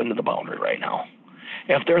kid up into the boundary right now.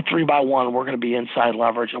 If they're 3x1, we're going to be inside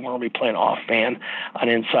leverage, and we're going to be playing off man on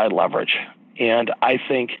inside leverage. And I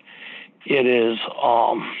think it is.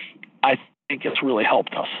 I think it's really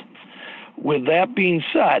helped us. With that being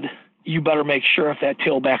said, you better make sure if that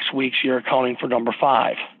tailback's weak, you're accounting for number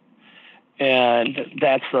 5. And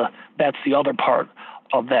that's the other part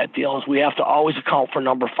of that deal, is we have to always account for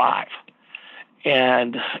number 5.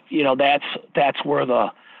 And that's where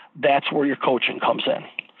your coaching comes in.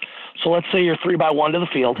 So let's say you're 3x1 to the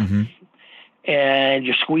field, and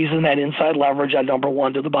you're squeezing that inside leverage on number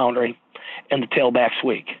 1 to the boundary, and the tailback's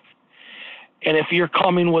weak. And if you're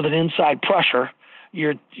coming with an inside pressure,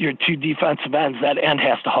 your 2 defensive ends, that end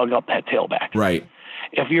has to hug up that tailback. Right.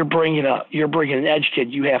 If you're bringing an edge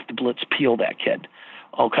kid, you have to blitz peel that kid.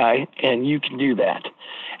 Okay, and you can do that.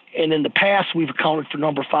 And in the past, we've accounted for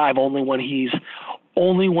number 5 only when he's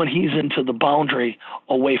into the boundary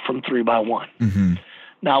away from 3x1.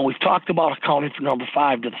 Now, we've talked about accounting for number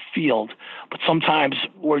 5 to the field, but sometimes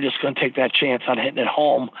we're just going to take that chance on hitting it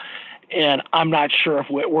home. And I'm not sure if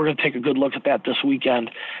we're going to take a good look at that this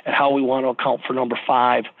weekend and how we want to account for number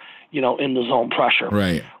 5, in the zone pressure.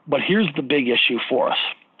 Right. But here's the big issue for us.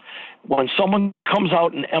 When someone comes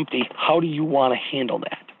out and empty, how do you want to handle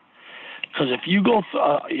that? Because if you go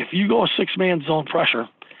a 6-man zone pressure,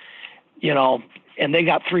 and they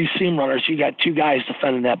got 3 seam runners, you got 2 guys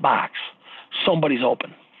defending that box. Somebody's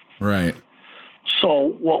open. Right.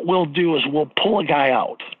 So what we'll do is we'll pull a guy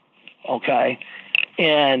out, okay?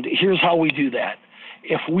 And here's how we do that.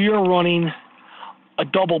 If we are running a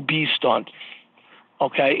double B stunt,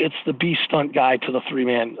 okay, it's the B stunt guy to the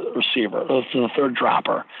 3-man receiver, or to the 3rd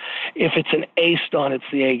dropper. If it's an A stunt, it's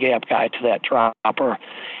the A gap guy to that dropper.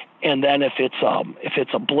 And then if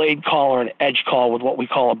it's a blade call or an edge call with what we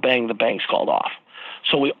call a bang, the bang's called off.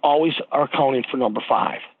 So we always are counting for number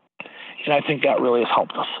 5. And I think that really has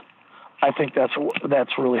helped us. I think that's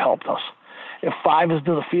really helped us. If 5 is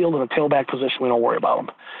to the field in a tailback position, we don't worry about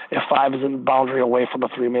him. If 5 is in the boundary away from a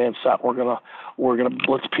 3-man set, we're gonna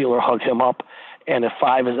blitz peel or hug him up. And if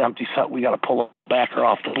 5 is empty set, we got to pull a backer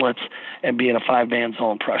off the blitz and be in a 5-man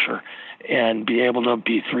zone pressure and be able to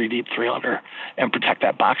be 3 deep, 3 under, and protect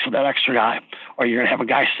that box with that extra guy. Or you're gonna have a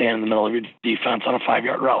guy stand in the middle of your defense on a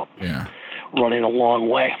 5-yard route, running a long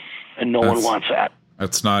way, and no one wants that.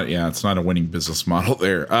 It's not a winning business model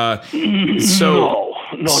there. No.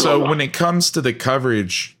 When it comes to the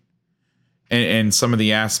coverage and some of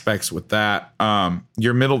the aspects with that,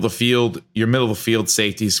 your middle of the field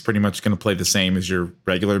safety is pretty much going to play the same as your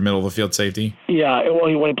regular middle of the field safety. Yeah,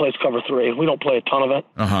 when he plays cover 3, we don't play a ton of it.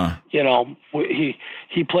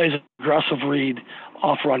 He plays aggressive read,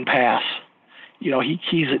 off run pass. He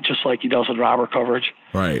keys it just like he does in robber coverage.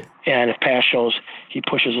 Right. And if pass shows, he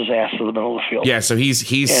pushes his ass to the middle of the field. Yeah, so he's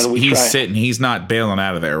sitting. He's not bailing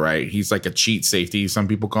out of there, right? He's like a cheat safety, some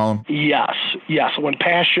people call him. Yes. When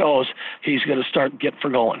pass shows, he's going to start get for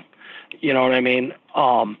going. You know what I mean?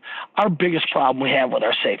 Our biggest problem we have with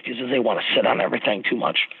our safeties is they want to sit on everything too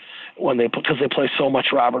much because they play so much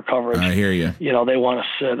robber coverage. I hear you. They want to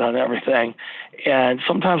sit on everything, and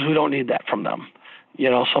sometimes we don't need that from them.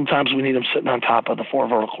 Sometimes we need them sitting on top of the 4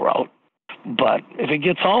 vertical route. But if it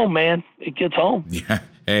gets home, man, it gets home. Yeah.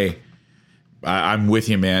 Hey, I'm with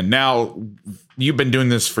you, man. Now, you've been doing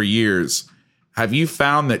this for years. Have you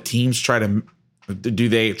found that teams do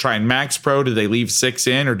they try and max pro? Do they leave 6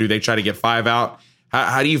 in, or do they try to get 5 out?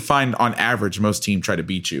 How do you find on average most teams try to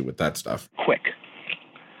beat you with that stuff? Quick.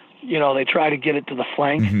 They try to get it to the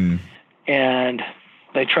flank, and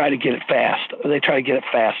they try to get it fast. They try to get it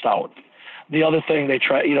fast out. The other thing they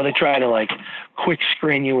try to like quick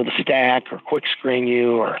screen you with a stack or quick screen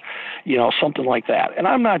you or, something like that. And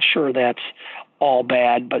I'm not sure that's all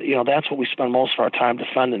bad, but that's what we spend most of our time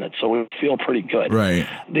defending it. So we feel pretty good. Right.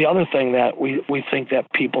 The other thing that we think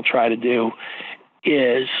that people try to do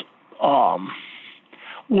is,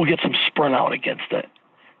 we'll get some sprint out against it,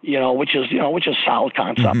 which is solid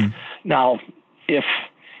concept. Now, if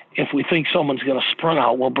we think someone's going to sprint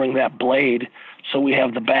out, we'll bring that blade so we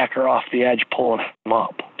have the backer off the edge pulling him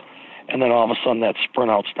up. And then all of a sudden that sprint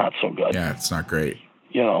out's not so good. Yeah, it's not great.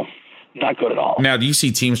 Not good at all. Now, do you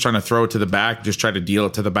see teams trying to throw it to the back, just try to deal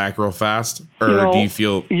it to the back real fast? Or do you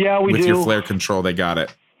feel with your flare control they got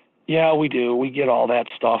it? Yeah, we do. We get all that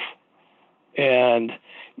stuff. And,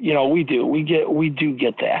 we do. We do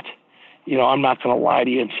get that. I'm not going to lie to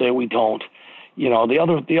you and say we don't. The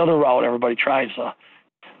other route everybody tries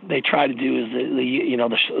they try to do is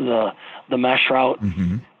the mesh route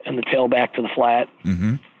and the tailback to the flat,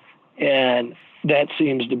 and that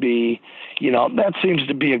seems to be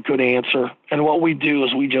a good answer. And what we do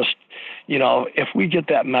is we just if we get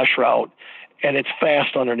that mesh route and it's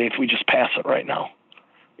fast underneath, we just pass it right now.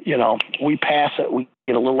 We pass it, we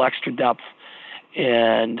get a little extra depth,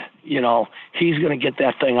 and he's going to get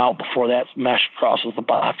that thing out before that mesh crosses the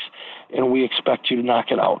box, and we expect you to knock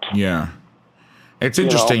it out. Yeah. It's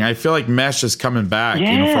interesting. I feel like mesh is coming back.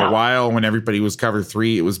 Yeah. For a while when everybody was cover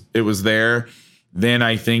 3, it was there. Then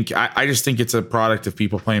I think I just think it's a product of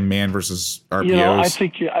people playing man versus RPOs. I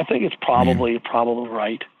think it's probably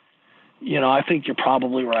right. I think you're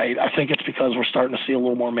probably right. I think it's because we're starting to see a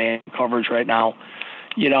little more man coverage right now.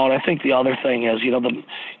 And I think the other thing is,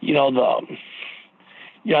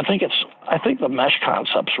 I think the mesh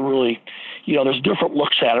concept's really, there's different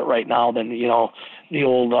looks at it right now than, the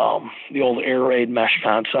old air raid mesh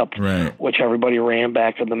concept, right, which everybody ran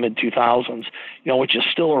back in the mid 2000s, which is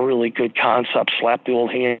still a really good concept. Slap the old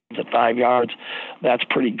hands at 5 yards. That's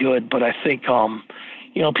pretty good. But I think,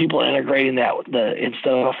 people are integrating that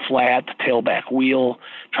instead of a flat, the tailback wheel,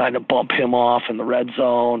 trying to bump him off in the red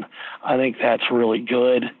zone. I think that's really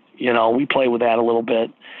good. We play with that a little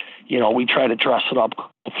bit. We try to dress it up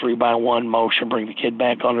 3-by-1 motion, bring the kid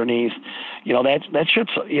back underneath. That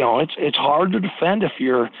shit's, it's hard to defend if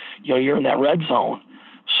you're in that red zone.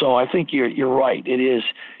 So I think you're right. It is.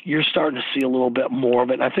 You're starting to see a little bit more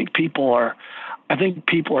of it. And I think people are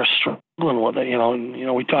struggling with it.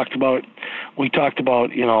 And, we talked about,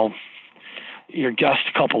 your guest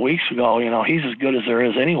a couple weeks ago. He's as good as there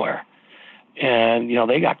is anywhere. And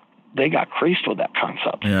they got creased with that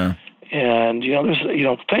concept. Yeah. And, there's,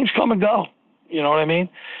 things come and go. You know what I mean?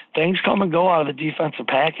 Things come and go out of the defensive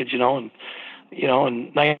package, and,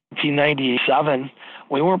 in 1997,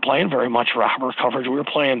 we weren't playing very much robber coverage. We were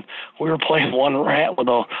playing one rat with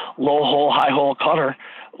a low hole, high hole cutter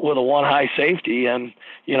with a one high safety. And,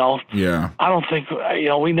 yeah, I don't think,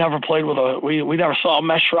 we never played with we never saw a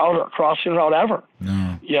mesh route or a crossing route ever.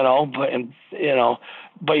 No.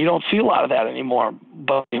 But you don't see a lot of that anymore.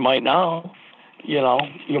 But you might now.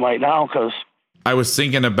 Because I was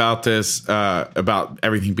thinking about this, about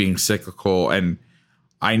everything being cyclical. And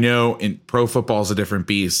I know in pro football is a different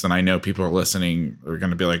beast. And I know people are listening are going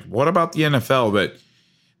to be like, what about the NFL? But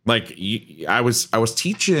like I was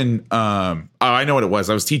teaching, I know what it was.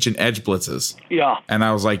 I was teaching edge blitzes. Yeah. And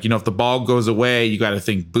I was like, if the ball goes away, you got to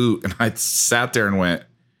think boot. And I sat there and went,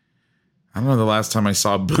 I don't know the last time I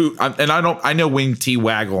saw boot. I know wing T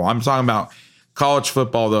waggle. I'm talking about college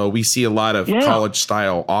football, though. We see a lot of college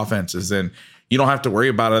style offenses, and you don't have to worry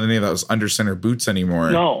about any of those under center boots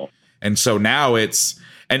anymore. No. And so now it's,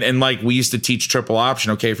 and like we used to teach triple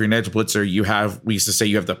option. Okay, if you're an edge blitzer, we used to say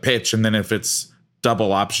you have the pitch, and then if it's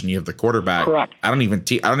double option, you have the quarterback. Correct. I don't even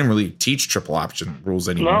really teach triple option rules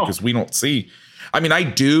anymore because we don't see. I mean, I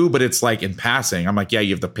do, but it's like in passing. I'm like, yeah,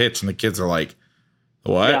 you have the pitch, and the kids are like,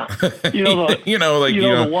 what? Yeah.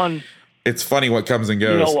 The one. It's funny what comes and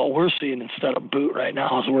goes. What we're seeing instead of boot right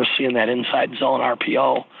now is we're seeing that inside zone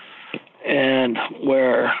RPO, and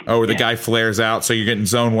where the guy flares out, so you're getting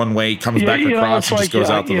zone one way, comes back across, and just goes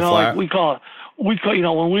out to the flat. Like we call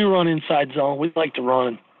when we run inside zone, we like to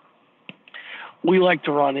run we like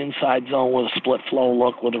to run inside zone with a split flow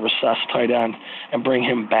look with a recessed tight end and bring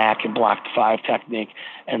him back and block the 5 technique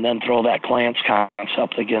and then throw that glance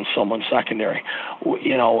concept against someone secondary,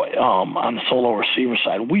 on the solo receiver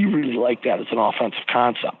side. We really like that as an offensive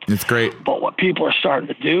concept. It's great. But what people are starting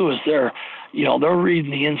to do is they're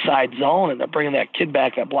reading the inside zone and they're bringing that kid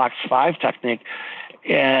back that blocks 5 technique,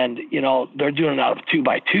 and, they're doing it out of a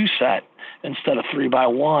 2x2 set instead of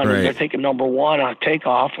 3x1. Right. And they're taking number 1 on a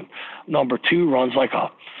takeoff, and number 2 runs like a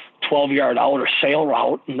 12-yard out or sail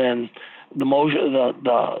route, and then the motion,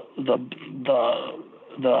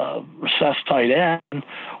 the recessed tight end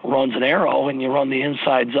runs an arrow, and you run the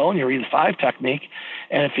inside zone. You read the 5 technique,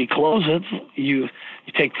 and if he closes, you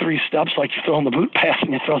take 3 steps like you're throwing the boot pass,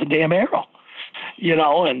 and you throw the damn arrow.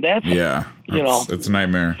 And that's it's a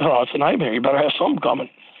nightmare. Oh, it's a nightmare. You better have something coming.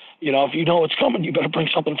 If you know it's coming, you better bring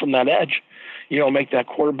something from that edge. Make that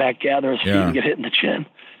quarterback gather his feet and get hit in the chin.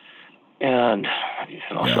 And,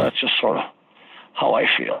 so that's just sort of how I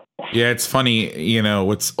feel. Yeah, it's funny,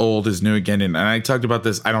 what's old is new again. And I talked about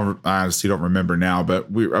this. I honestly don't remember now, but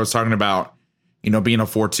I was talking about, being a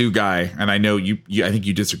 4-2 guy. And I know I think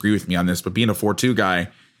you disagree with me on this, but being a 4-2 guy,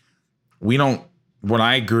 when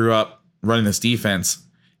I grew up running this defense,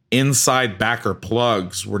 inside backer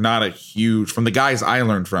plugs were not a huge, from the guys I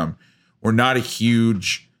learned from, were not a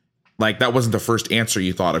huge, like that wasn't the first answer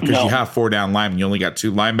you thought of, because you have 4 down linemen, you only got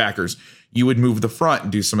 2 linebackers. You would move the front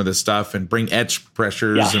and do some of this stuff and bring edge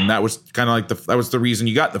pressures, and that was kind of like that was the reason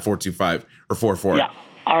you got the 4-2-5 or 4-4. Yeah,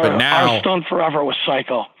 but now our stunt forever was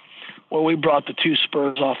Psycho, where we brought the 2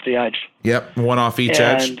 spurs off the edge. Yep, 1 off each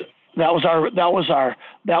edge. And that was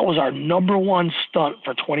our number 1 stunt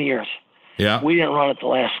for 20 years. Yeah, we didn't run it the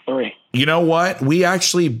last 3. You know what? We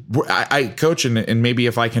actually, I coach, and maybe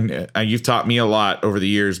if I can, you've taught me a lot over the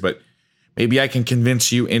years, but maybe I can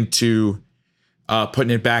convince you into putting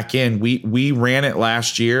it back in. We ran it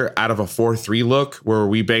last year out of a 4-3 look, where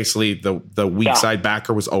we basically the weak side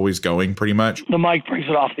backer was always going pretty much. The Mike brings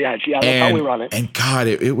it off the edge. Yeah, that's how we run it. And God,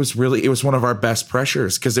 it was one of our best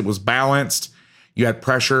pressures because it was balanced. You had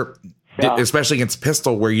pressure, especially against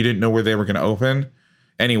pistol, where you didn't know where they were going to open.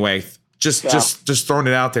 Anyway. Just throwing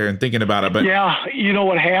it out there and thinking about it. But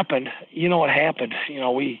what happened?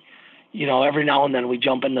 We, every now and then we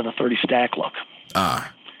jump into the 30 stack look.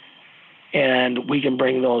 And we can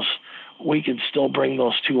still bring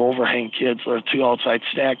those 2 overhang kids or 2 outside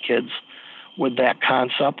stack kids with that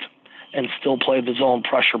concept and still play the zone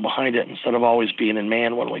pressure behind it instead of always being in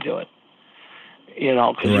man when we do it.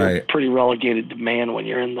 Because you're pretty relegated to man when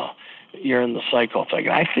you're in the cycle thing.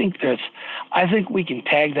 I think we can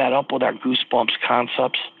tag that up with our goosebumps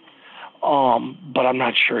concepts, but I'm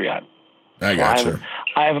not sure yet. I got you.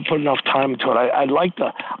 I haven't put enough time into it. I'd like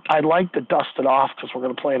to dust it off because we're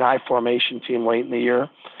going to play an I formation team late in the year,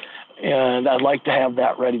 and I'd like to have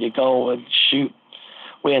that ready to go and shoot.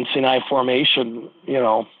 We hadn't seen I formation,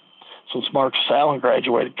 since Marcus Allen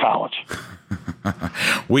graduated college.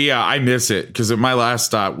 I miss it because at my last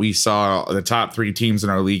stop, we saw the top 3 teams in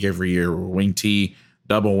our league every year: wing T,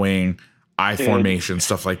 double wing, I formation,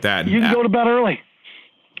 stuff like that. You can go to bed early.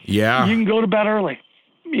 Yeah, you can go to bed early.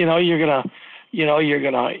 You're gonna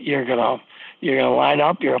line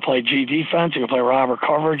up. You're gonna play G defense. You're gonna play robber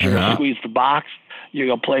coverage. You're gonna squeeze the box. You're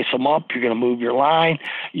going to play some up. You're going to move your line.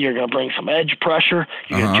 You're going to bring some edge pressure.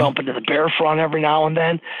 You're going to jump into the bear front every now and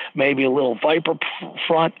then, maybe a little viper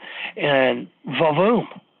front, and vavoom.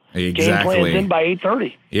 Exactly. Game plan's in by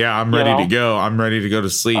 8:30. Yeah, I'm ready to go. I'm ready to go to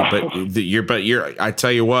sleep. But you're. I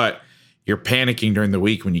tell you what, you're panicking during the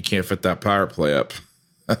week when you can't fit that power play up.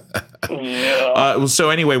 So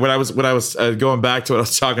anyway, what I was going back to what I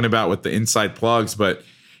was talking about with the inside plugs, but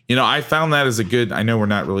I found that as a good. I know we're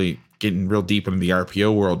not really getting real deep into the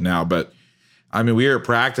RPO world now, but I mean, we were at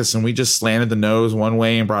practice and we just slanted the nose one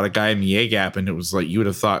way and brought a guy in the A gap, and it was like you would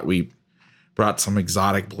have thought we brought some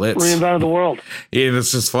exotic blitz. Reinvented the world. Yeah,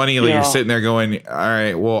 it's just funny. Like you're sitting there going, "All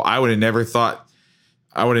right, well, I would have never thought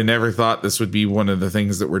this would be one of the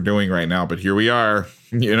things that we're doing right now, but here we are."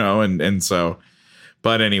 And so,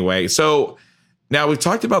 but anyway, so now we've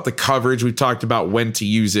talked about the coverage. We've talked about when to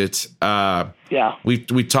use it.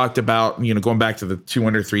 We talked about, going back to the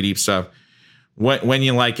 200 deep stuff, when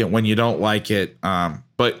you like it, when you don't like it.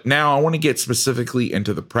 But now I want to get specifically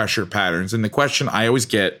into the pressure patterns. And the question I always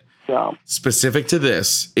get specific to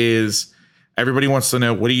this is everybody wants to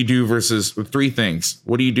know, what do you do versus 3 things?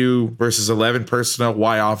 What do you do versus 11 personnel,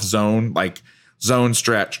 Y off zone, like zone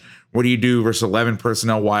stretch? What do you do versus 11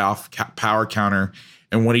 personnel, Y off power counter?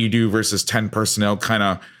 And what do you do versus 10 personnel kind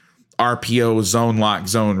of RPO, zone lock,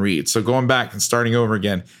 zone read? So going back and starting over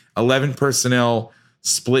again, 11 personnel,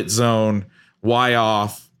 split zone, Y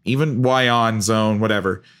off, even Y on zone,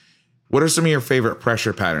 whatever. What are some of your favorite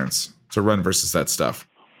pressure patterns to run versus that stuff?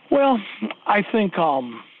 Well, I think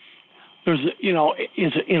there's,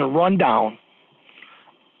 is in a rundown,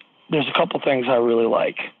 there's a couple things I really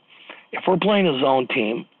like. If we're playing a zone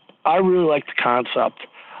team, I really like the concept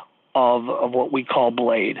of what we call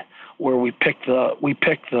blade, where we pick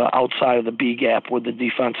the outside of the B gap with the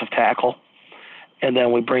defensive tackle, and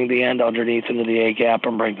then we bring the end underneath into the A gap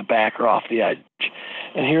and bring the backer off the edge.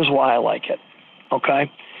 And here's why I like it.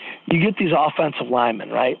 Okay, you get these offensive linemen,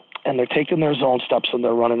 right, and they're taking their zone steps and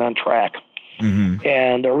they're running on track,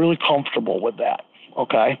 and they're really comfortable with that.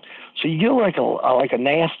 Okay, so you get like a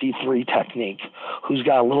nasty 3 technique who's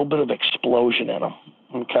got a little bit of explosion in him.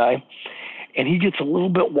 Okay, and he gets a little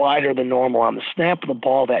bit wider than normal on the snap of the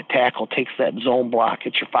ball. That tackle takes that zone block.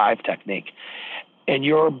 It's your 5 technique, and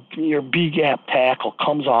your B gap tackle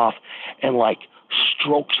comes off and like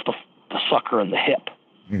strokes the sucker in the hip.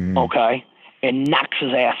 Okay, and knocks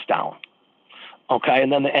his ass down. Okay,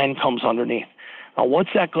 and then the end comes underneath. Now, what's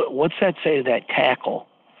that say to that tackle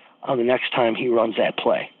on the next time he runs that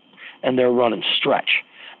play? And they're running stretch.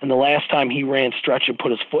 And the last time he ran stretch and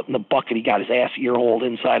put his foot in the bucket, he got his ass ear-holed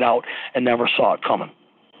inside out and never saw it coming.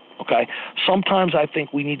 Okay? Sometimes I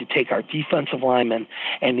think we need to take our defensive linemen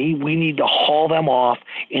and we need to haul them off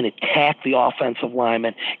and attack the offensive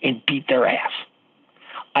linemen and beat their ass.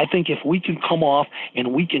 I think if we can come off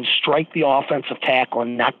and we can strike the offensive tackle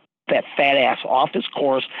and knock that fat ass off his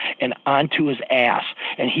course and onto his ass,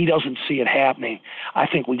 and he doesn't see it happening, I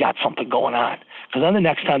think we got something going on. Because then the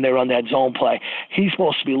next time they run that zone play, he's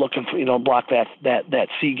supposed to be looking for, block that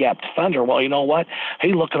C-gap defender. Well, you know what?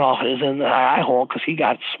 He's looking off his in the eye hole because he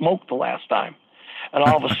got smoked the last time. And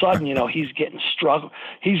all of a sudden, he's getting stroked.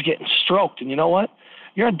 And you know what?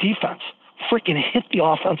 You're on defense. Freaking hit the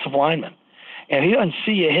offensive lineman. And he doesn't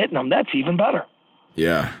see you hitting him. That's even better.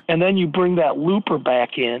 Yeah. And then you bring that looper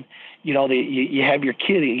back in. You have your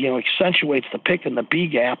kid, accentuates the pick in the B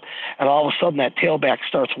gap, and all of a sudden that tailback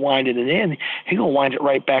starts winding it in. He's going to wind it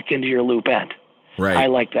right back into your loop end. Right. I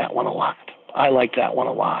like that one a lot.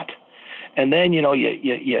 And then, you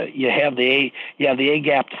have the A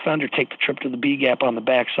gap defender take the trip to the B gap on the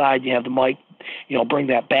backside. You have the Mike, bring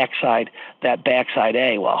that backside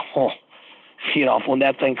A. Well, when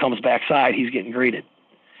that thing comes backside, he's getting greeted.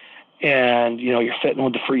 And, you're fitting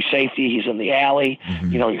with the free safety. He's in the alley.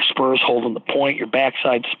 Your spurs holding the point. Your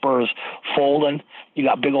backside spurs folding. You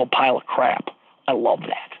got a big old pile of crap. I love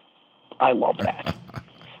that. I love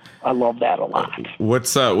that a lot.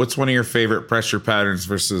 What's one of your favorite pressure patterns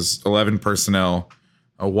versus 11 personnel,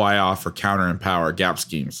 a Y off or counter and power gap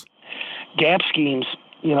schemes? Gap schemes,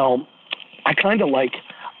 I kind of like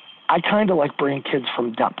bringing kids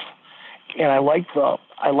from depth. And I like the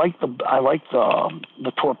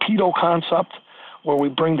torpedo concept where we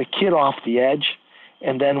bring the kid off the edge,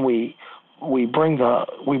 and then we bring the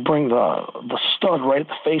stud right at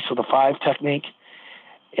the face of the 5 technique,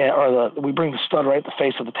 we bring the stud right at the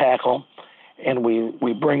face of the tackle, and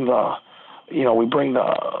we bring the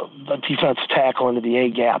defensive tackle into the A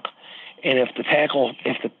gap, and if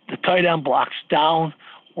the tight end blocks down,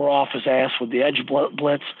 we're off his ass with the edge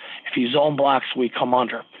blitz. If he zone blocks, we come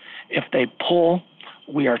under. If they pull,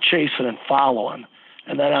 we are chasing and following.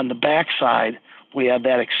 And then on the backside, we have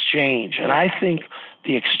that exchange. And I think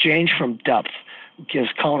the exchange from depth gives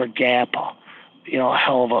counter gap a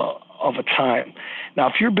hell of a time. Now,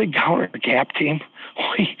 if you're a big counter gap team,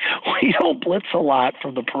 we don't blitz a lot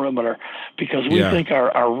from the perimeter because we think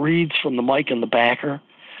our reads from the Mike and the backer.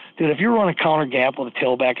 Dude, if you're running counter gap with a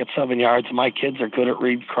tailback at 7 yards, my kids are good at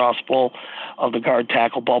read cross pull of the guard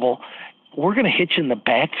tackle bubble. We're going to hit you in the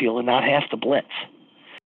backfield and not have to blitz.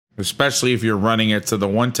 Especially if you're running it to the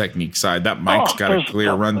 1 technique side. That Mike's got a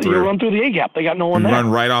clear run through. You run through the A gap. They got no one there. Run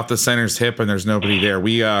right off the center's hip and there's nobody there.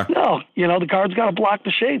 No, the guard's got to block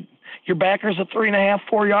the shade. Your backer's at 3.5,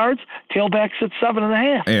 4 yards. Tailback's at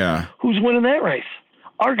 7.5. Yeah. Who's winning that race?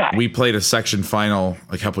 Our guy. We played a section final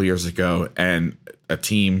a couple years ago, and a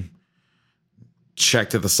team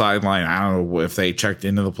checked at the sideline. I don't know if they checked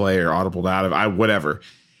into the play or audibled out of whatever.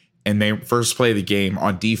 And they first play the game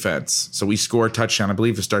on defense. So we score a touchdown, I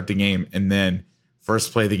believe, to start the game. And then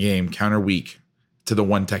first play of the game, counter weak to the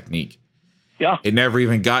 1 technique. Yeah. It never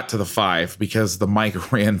even got to the 5 because the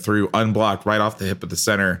Mike ran through unblocked right off the hip of the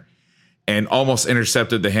center and almost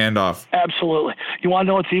intercepted the handoff. Absolutely. You want to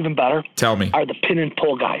know what's even better? Tell me. Are the pin and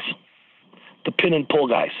pull guys.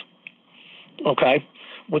 Okay?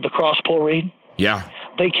 With the cross pull read. Yeah.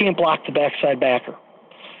 They can't block the backside backer.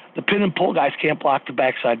 The pin and pull guys can't block the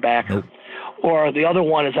backside backer. Nope. Or the other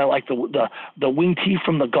one is I like the wing tee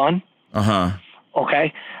from the gun. Uh-huh.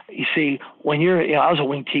 Okay, you see, when I was a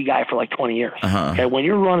wing T guy for like 20 years. Uh-huh. Okay, when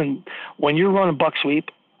you're running buck sweep.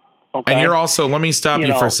 Okay. And you're also, let me stop you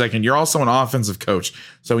for know, a second. You're also an offensive coach.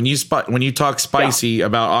 So when you talk spicy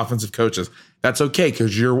about offensive coaches, that's okay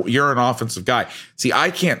because you're an offensive guy. See,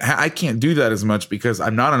 I can't do that as much because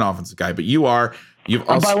I'm not an offensive guy, but you are.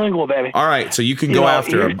 I'm bilingual, baby. All right, so you can go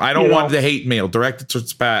after him. I don't want the hate mail directed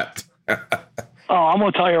towards Pat. Oh, I'm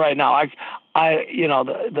gonna tell you right now.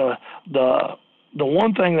 The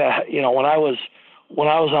one thing that when I was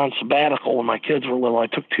on sabbatical when my kids were little, I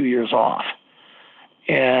took 2 years off,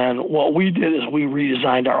 and what we did is we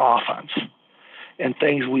redesigned our offense and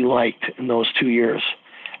things we liked in those 2 years.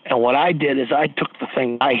 And what I did is I took the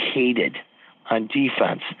thing I hated on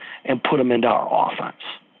defense and put them into our offense.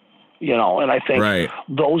 And I think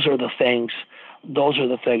those are the things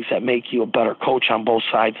that make you a better coach on both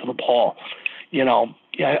sides of the ball.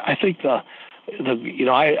 I think I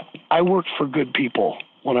worked for good people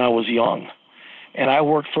when I was young, and I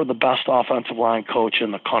worked for the best offensive line coach in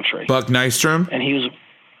the country, Buck Nystrom. And he was,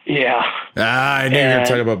 I knew you were going to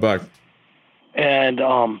talk about Buck. And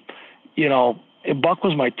Buck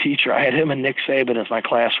was my teacher. I had him and Nick Saban as my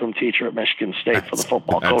classroom teacher at Michigan State for the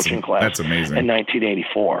football coaching class. That's amazing. In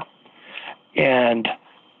 1984. And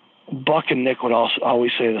Buck and Nick would also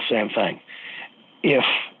always say the same thing. If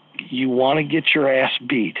you want to get your ass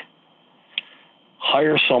beat,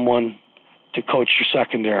 hire someone to coach your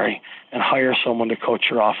secondary and hire someone to coach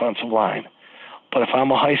your offensive line. But if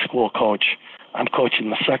I'm a high school coach, I'm coaching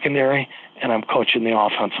the secondary and I'm coaching the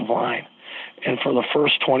offensive line. And for the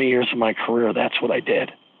first 20 years of my career, that's what I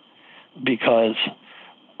did, because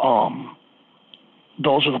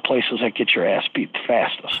those are the places that get your ass beat the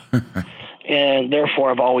fastest. And therefore,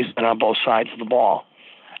 I've always been on both sides of the ball.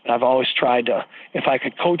 And I've always tried to, if I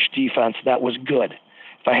could coach defense, that was good.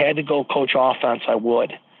 If I had to go coach offense, I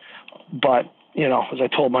would. But, as I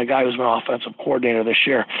told my guy who's my offensive coordinator this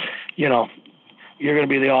year, you're going to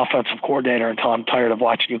be the offensive coordinator until I'm tired of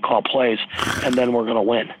watching you call plays, and then we're going to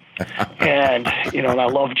win. And, and I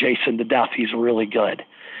love Jason to death. He's really good.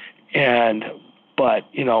 But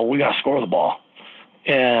we got to score the ball.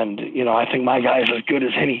 And, I think my guy's as good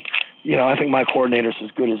as any. I think my coordinator's as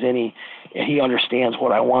good as any, and he understands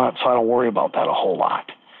what I want, so I don't worry about that a whole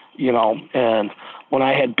lot. And when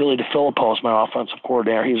I had Billy DeFilippo as my offensive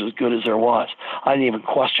coordinator, he was as good as there was. I didn't even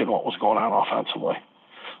question what was going on offensively,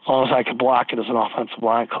 as long as I could block it as an offensive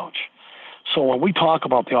line coach. So when we talk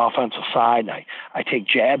about the offensive side, and I take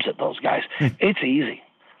jabs at those guys, it's easy.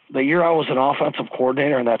 The year I was an offensive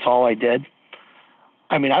coordinator and that's all I did,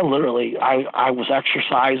 I mean, I was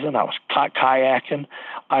exercising, I was kayaking,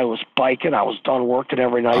 I was biking, I was done working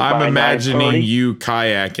every night. I'm imagining you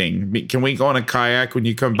kayaking. Can we go on a kayak when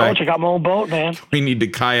you come back? I got my own boat, man. We need to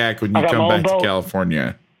kayak when you come back to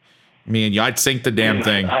California. Me and you, I'd sink the damn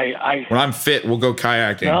thing. When I'm fit, we'll go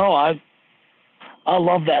kayaking. No, I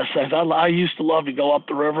love that stuff. I used to love to go up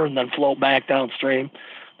the river and then float back downstream.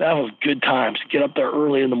 That was good times. Get up there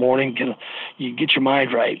early in the morning, you get your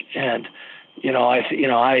mind right. And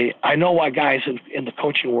I know why guys in the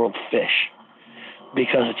coaching world fish,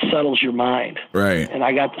 because it settles your mind. Right. And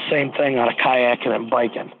I got the same thing out of kayaking and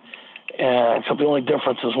biking. And so the only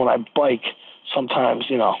difference is when I bike, sometimes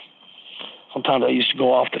I used to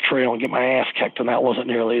go off the trail and get my ass kicked, and that wasn't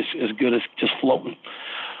nearly as good as just floating.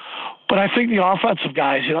 But I think the offensive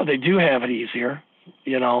guys, they do have it easier,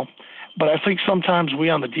 But I think sometimes we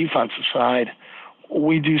on the defensive side,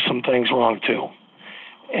 we do some things wrong too.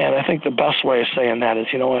 And I think the best way of saying that is,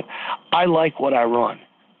 I like what I run.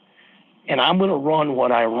 And I'm going to run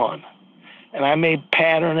what I run. And I may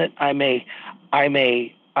pattern it. I may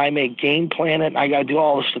game plan it. And I got to do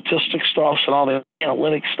all the statistics stuff and all the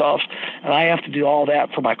analytic stuff. And I have to do all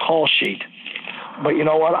that for my call sheet. But you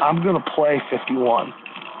know what? I'm going to play 51.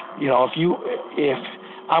 If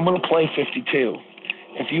I'm going to play 52.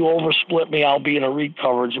 If you oversplit me, I'll be in a read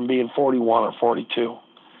coverage and be in 41 or 42.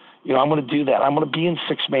 I'm going to do that. I'm going to be in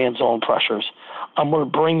 6-man zone pressures. I'm going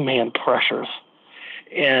to bring man pressures.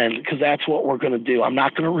 And because that's what we're going to do. I'm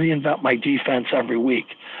not going to reinvent my defense every week.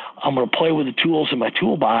 I'm going to play with the tools in my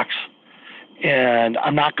toolbox, and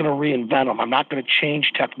I'm not going to reinvent them. I'm not going to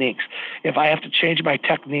change techniques. If I have to change my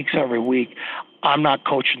techniques every week, I'm not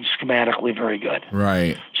coaching schematically very good.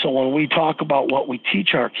 Right. So when we talk about what we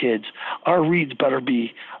teach our kids, our reads better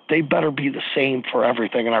be the same for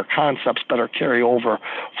everything, and our concepts better carry over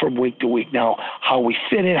from week to week. Now, how we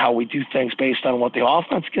fit it, how we do things based on what the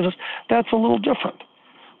offense gives us, that's a little different.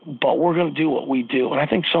 But we're going to do what we do. And I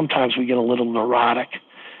think sometimes we get a little neurotic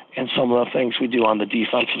in some of the things we do on the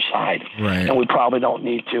defensive side. Right. And we probably don't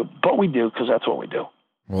need to, but we do because that's what we do.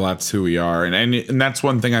 Well, that's who we are. And that's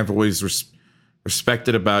one thing I've always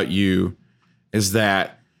respected about you is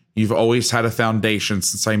that you've always had a foundation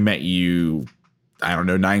since I met you, I don't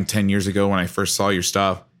know, 9-10 years ago when I first saw your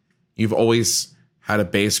stuff. You've always had a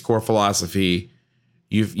base core philosophy.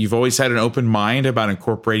 You've always had an open mind about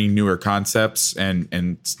incorporating newer concepts and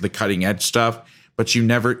the cutting edge stuff, but you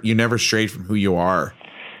never strayed from who you are.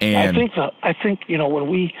 And I think when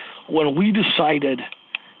we decided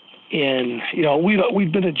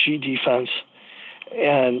we've been a G defense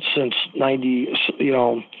and since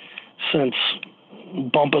since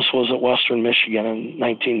Bumpus was at Western Michigan in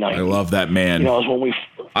 1990. I love that man. Is when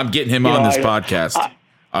I'm getting him on this podcast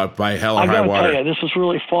by hell or high water. I gotta tell you, this is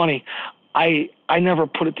really funny. I never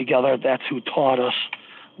put it together. That's who taught us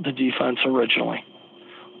the defense originally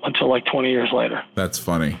until like 20 years later. That's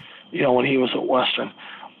funny. When he was at Western.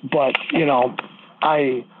 But,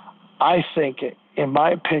 I think, in my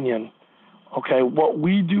opinion, okay, what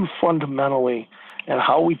we do fundamentally and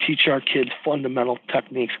how we teach our kids fundamental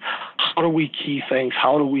techniques, how do we key things,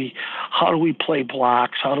 how do we play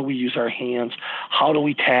blocks, how do we use our hands, how do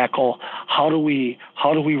we tackle, how do we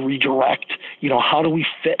redirect, how do we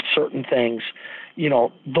fit certain things,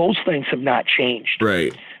 those things have not changed.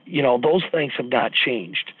 Right. Those things have not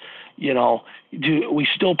changed. We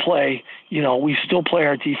still play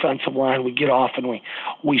our defensive line. We get off and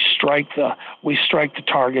we strike the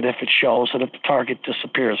target if it shows, and if the target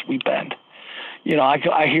disappears, we bend.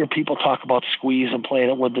 I hear people talk about squeeze and playing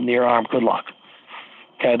it with the near arm. Good luck.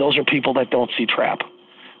 Okay, those are people that don't see trap.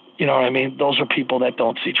 You know what I mean? Those are people that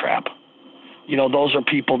don't see trap. Those are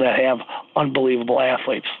people that have unbelievable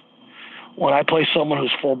athletes. When I play someone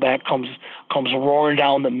whose fullback comes roaring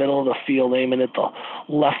down the middle of the field, aiming at the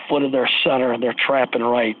left foot of their center, and they're trapping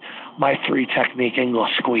right, my 3 technique ain't gonna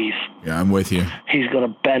squeeze. Yeah, I'm with you. He's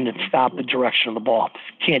gonna bend and stop the direction of the ball.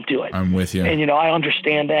 Can't do it. I'm with you. And I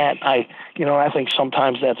understand that. I think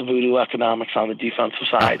sometimes that's voodoo economics on the defensive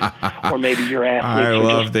side, or maybe your athletes. I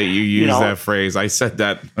love that you use that phrase. I said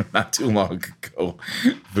that not too long ago.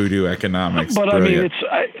 Voodoo economics. But brilliant.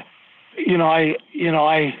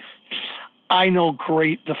 I know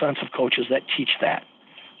great defensive coaches that teach that,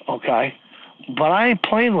 okay? But I ain't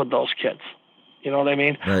playing with those kids. You know what I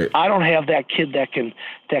mean? Right. I don't have that kid that can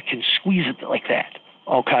squeeze it like that,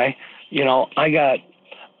 okay? I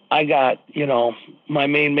got my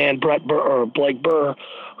main man Blake Burr,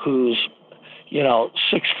 who's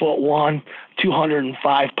 6'1",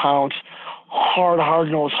 205 pounds,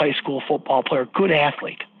 hard-nosed high school football player, good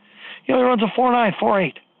athlete. He runs a 4.9,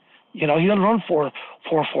 4.8. He doesn't run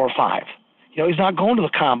 4.45. He's not going to the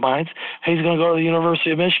combines. He's going to go to the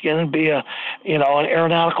University of Michigan and be an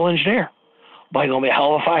aeronautical engineer. But he's going to be a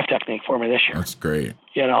hell of a 5 technique for me this year. That's great.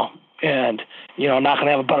 And I'm not going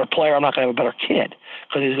to have a better player. I'm not going to have a better kid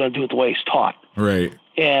because he's going to do it the way he's taught. Right.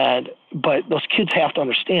 But those kids have to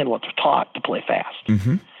understand what they're taught to play fast.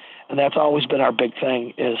 Mm-hmm. And that's always been our big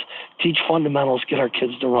thing is teach fundamentals, get our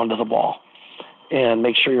kids to run to the ball. And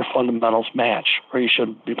make sure your fundamentals match, or you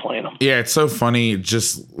shouldn't be playing them. Yeah, it's so funny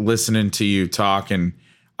just listening to you talk, and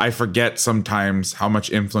I forget sometimes how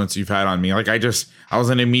much influence you've had on me. Like I was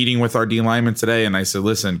in a meeting with our D linemen today, and I said,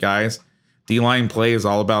 "Listen, guys, D line play is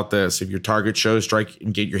all about this. If your target shows, strike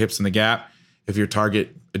and get your hips in the gap. If your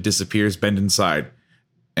target disappears, bend inside."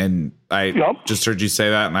 And I just heard you say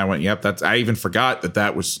that, and I went, "Yep." I even forgot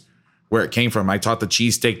that was where it came from. I taught the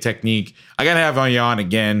cheesesteak technique. I gotta have you on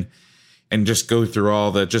again. And just go through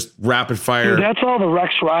all the just rapid fire. Dude, that's all the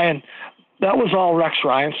Rex Ryan. That was all Rex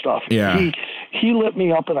Ryan stuff. Yeah. He lit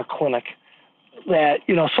me up in a clinic that,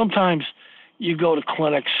 sometimes you go to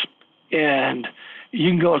clinics and you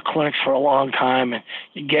can go to clinics for a long time and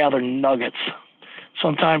you gather nuggets.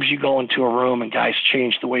 Sometimes you go into a room and guys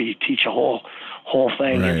change the way you teach a whole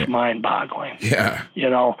thing. Right. It's mind boggling. Yeah.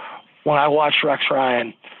 When I watched Rex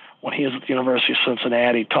Ryan, when he was at the University of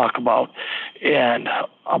Cincinnati, talk about,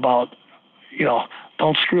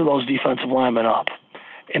 don't screw those defensive linemen up.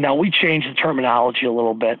 And now we changed the terminology a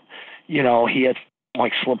little bit. He had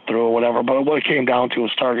slipped through or whatever, but what it came down to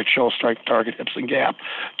was target show, strike, target, hips and gap,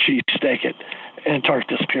 cheese, stake it, and target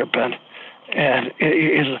disappear, bend. And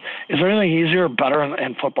is there anything easier or better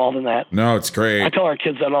in football than that? No, it's great. I tell our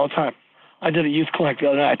kids that all the time. I did a youth clinic the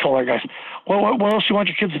other night. I told our guys, what else do you want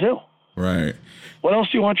your kids to do? Right. What else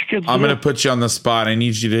do you want your kids to do? I'm going to put you on the spot. I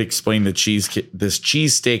need you to explain this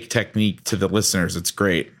cheesesteak technique to the listeners. It's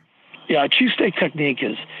great. Yeah, cheesesteak technique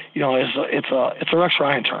is it's a Rex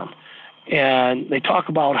Ryan term. And they talk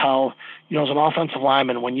about how, as an offensive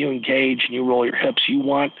lineman, when you engage and you roll your hips, you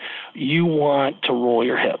want to roll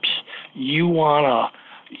your hips. You want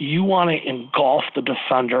you want to engulf the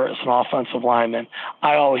defender as an offensive lineman.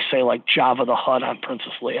 I always say like Jabba the Hutt on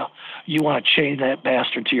Princess Leia. You want to chain that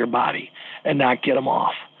bastard to your body and not get him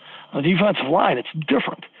off. On the defensive line, it's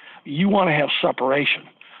different. You want to have separation.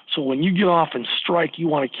 So when you get off and strike, you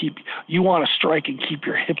want to strike and keep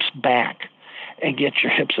your hips back and get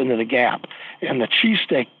your hips into the gap. And the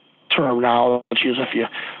cheesesteak terminology is if you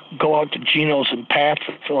go out to Geno's and Pat's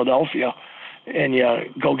in Philadelphia and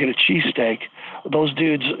you go get a cheesesteak, those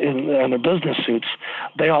dudes in their business suits,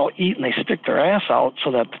 they all eat and they stick their ass out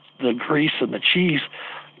so that the grease and the cheese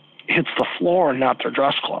hits the floor and not their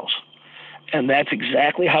dress clothes. And that's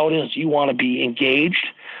exactly how it is. You want to be engaged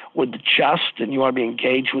with the chest, and you want to be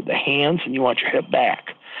engaged with the hands, and you want your hip back.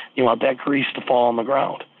 You want that grease to fall on the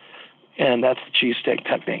ground. And that's the cheesesteak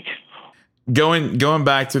technique. Going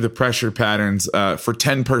back to the pressure patterns for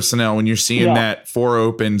 10 personnel, when you're seeing that 4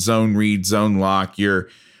 open, zone read, zone lock, you're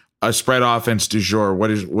a spread offense du jour.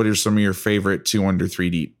 What are some of your favorite 2 under 3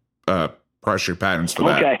 deep pressure patterns for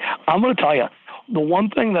that? Okay, I'm going to tell you, the one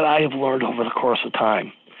thing that I have learned over the course of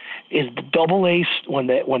time is the double A.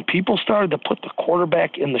 When people started to put the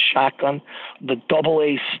quarterback in the shotgun, the double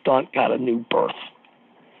A stunt got a new birth.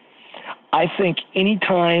 I think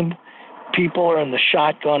anytime people are in the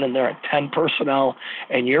shotgun and they're at 10 personnel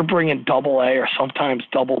and you're bringing double A or sometimes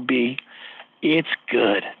double B, it's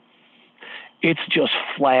good. It's just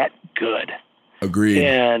flat good. Agreed.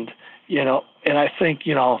 And I think,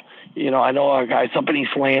 I know our guys up in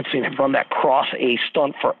East Lansing have run that cross A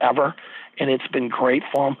stunt forever, and it's been great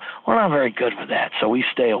for them. We're not very good with that, so we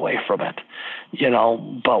stay away from it,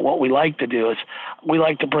 But what we like to do is we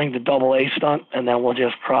like to bring the double A stunt, and then we'll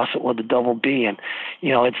just cross it with the double B. And,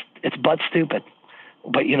 it's butt stupid.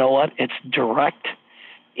 But you know what? It's direct.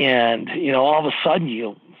 And, all of a sudden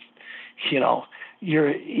you're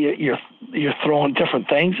throwing different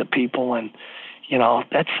things at people, and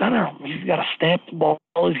that center, he's got to snap the ball.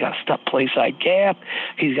 He's got to step play side gap.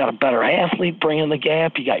 He's got a better athlete bringing the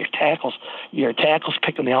gap. You got your tackles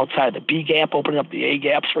picking the outside of the B gap, opening up the A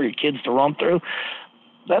gaps for your kids to run through.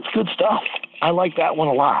 That's good stuff. I like that one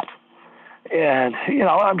a lot. And,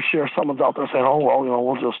 I'm sure someone's out there saying, oh, well,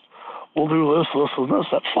 we'll do this, and this.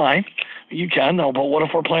 That's fine. You can, but what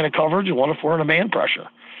if we're playing a coverage and what if we're in a man pressure?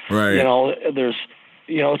 Right. It's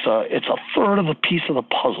a third of the piece of the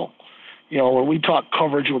puzzle. When we talk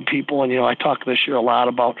coverage with people, and, I talk this year a lot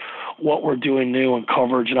about what we're doing new in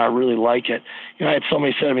coverage, and I really like it. I had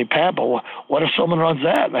somebody say to me, Pat, but what if someone runs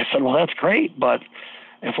that? And I said, well, that's great, but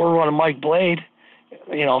if we're running Mike Blade,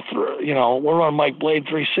 we're running Mike Blade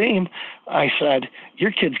 3-seam, I said,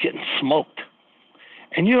 your kid's getting smoked.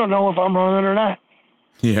 And you don't know if I'm running it or not.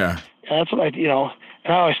 Yeah. And that's what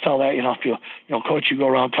and I always tell that, if you, coach, you go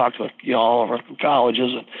around, talk to, all over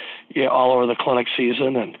colleges and, all over the clinic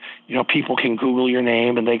season, and, people can Google your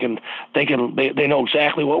name and they know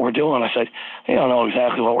exactly what we're doing. I said, they don't know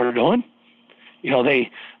exactly what we're doing. They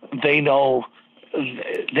know,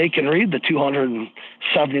 they can read the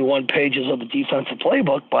 271 pages of the defensive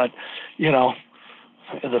playbook, but,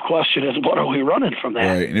 the question is, what are we running from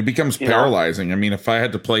that? Right. And it becomes paralyzing. I mean, if I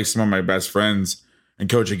had to play some of my best friends and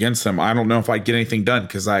coach against them, I don't know if I'd get anything done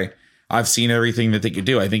because I've seen everything that they could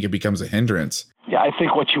do. I think it becomes a hindrance. Yeah, I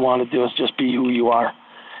think what you want to do is just be who you are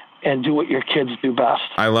and do what your kids do best.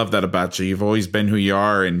 I love that about you. You've always been who you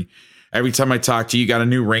are, and every time I talk to you, you got a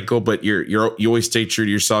new wrinkle, but you always stay true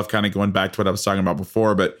to yourself, kind of going back to what I was talking about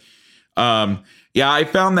before. But I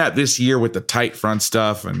found that this year with the tight front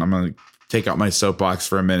stuff, and I'm going to take out my soapbox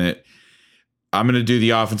for a minute. I'm going to do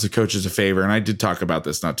the offensive coaches a favor, and I did talk about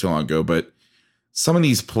this not too long ago, but some of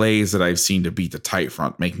these plays that I've seen to beat the tight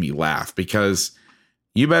front make me laugh, because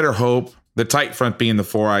you better hope the tight front being the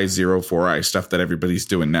 4-eye, 4-eye stuff that everybody's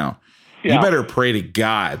doing now. Yeah. You better pray to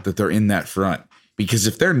God that they're in that front, because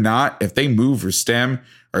if they're not, if they move or stem,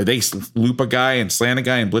 or they loop a guy and slant a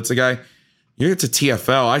guy and blitz a guy, you're to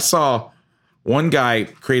TFL. I saw one guy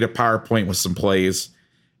create a PowerPoint with some plays,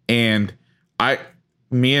 and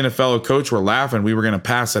me and a fellow coach were laughing. We were going to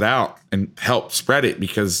pass it out and help spread it,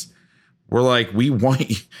 because we're like, we want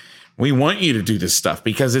you to do this stuff,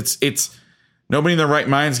 because it's nobody in their right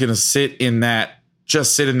mind is going to sit in that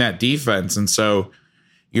defense. And so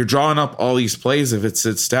you're drawing up all these plays if it's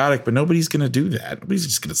static, but nobody's going to do that. Nobody's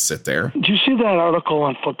just going to sit there. Did you see that article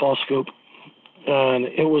on Football Scoop? And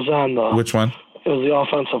it was on which one? It was the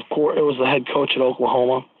offensive court. It was the head coach at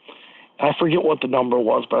Oklahoma. I forget what the number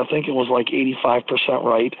was, but I think it was like 85%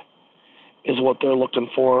 right is what they're looking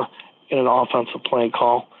for in an offensive play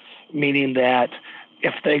call, meaning that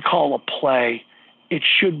if they call a play, it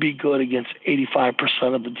should be good against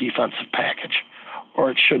 85% of the defensive package,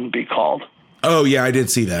 or it shouldn't be called. Oh, yeah, I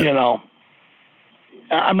did see that.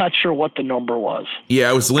 I'm not sure what the number was.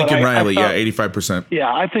 Yeah, it was Lincoln Riley. I thought, 85%.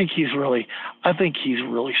 Yeah, I think he's really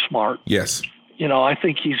smart. Yes. I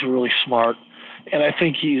think he's really smart, and I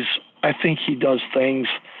think he does things.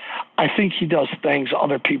 I think he does things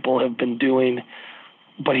other people have been doing,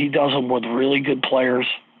 but he does them with really good players.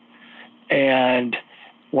 And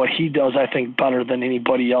what he does, I think, better than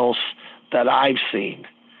anybody else that I've seen,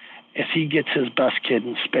 is he gets his best kid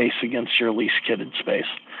in space against your least kid in space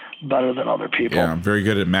better than other people. Yeah, very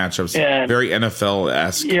good at matchups. And, very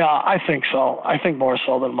NFL-esque. Yeah, I think so. I think more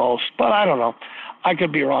so than most. But I don't know. I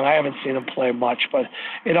could be wrong. I haven't seen him play much, but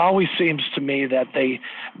it always seems to me that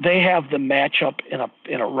they have the matchup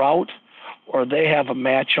in a route, or they have a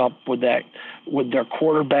matchup with their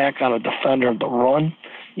quarterback on a defender of the run,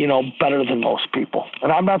 better than most people.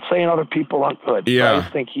 And I'm not saying other people aren't good. Yeah.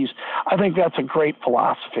 I think that's a great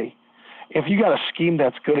philosophy. If you got a scheme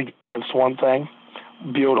that's good against one thing,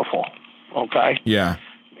 beautiful. Okay. Yeah.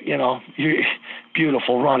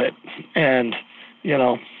 Beautiful. Run it. And,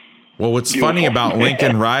 Well, what's funny about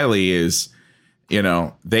Lincoln Riley is,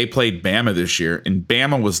 they played Bama this year, and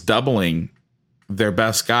Bama was doubling their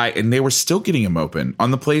best guy, and they were still getting him open on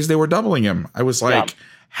the plays they were doubling him. I was like,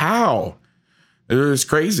 how? It was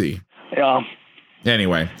crazy. Yeah.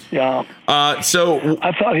 Anyway. Yeah. So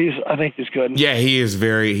I think he's good. Yeah, he is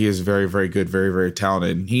very, very good, very, very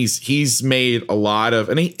talented. He's made a lot of,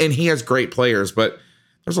 and he has great players, but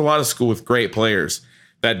there's a lot of school with great players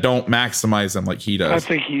that don't maximize them like he does.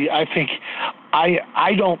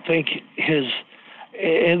 I don't think his,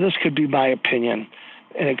 and this could be my opinion,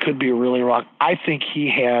 and it could be really wrong. I think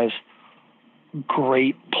he has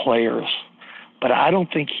great players, but I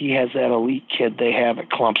don't think he has that elite kid they have at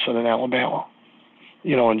Clemson in Alabama,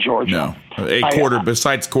 in Georgia. No,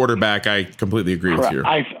 besides quarterback, I completely agree with you.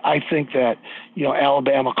 I think that,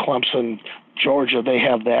 Alabama, Clemson, Georgia, they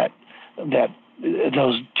have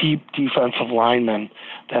those deep defensive linemen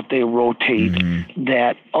that they rotate, and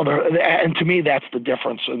to me, that's the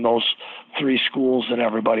difference in those three schools and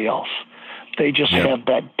everybody else. They just have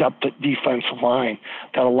that depth at defensive line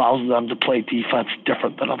that allows them to play defense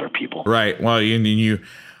different than other people. Right. Well,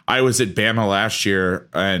 I was at Bama last year,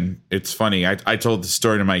 and it's funny. I told the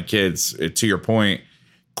story to my kids. To your point,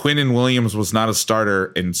 Quinnen Williams was not a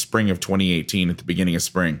starter in spring of 2018 at the beginning of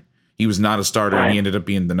spring. He was not a starter, and he ended up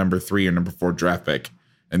being the number 3 or number 4 draft pick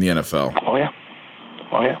in the NFL. Oh, yeah.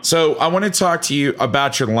 So I want to talk to you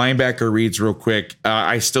about your linebacker reads real quick.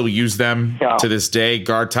 I still use them to this day,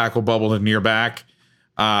 guard, tackle, bubble, and near back.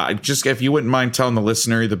 Just if you wouldn't mind telling the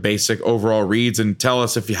listener the basic overall reads, and tell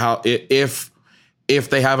us if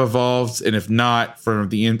they have evolved, and if not, from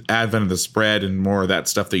the advent of the spread and more of that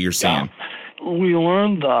stuff that you're seeing. We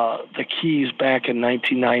learned the keys back in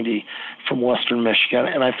 1990 from Western Michigan,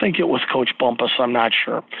 and I think it was Coach Bumpus. I'm not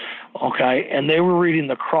sure. Okay, and they were reading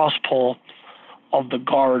the cross pull of the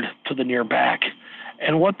guard to the near back,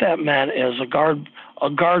 and what that meant is a guard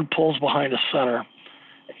pulls behind a center,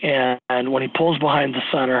 and when he pulls behind the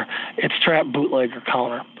center, it's trap, bootleg, or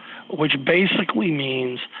counter, which basically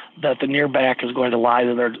means that the near back is going to lie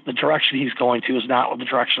to the direction he's going to is not the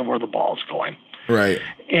direction of where the ball is going. Right.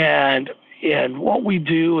 And what we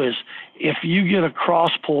do is, if you get a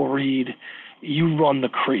cross pull read, you run the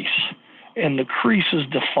crease, and the crease is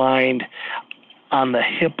defined on the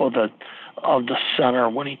hip of the center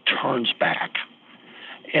when he turns back.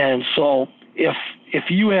 And so if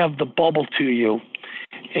you have the bubble to you,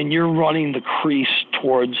 and you're running the crease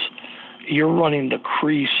like,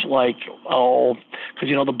 because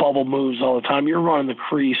the bubble moves all the time. You're running the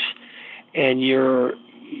crease, and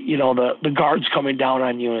the guard's coming down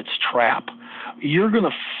on you, and it's trap. You're going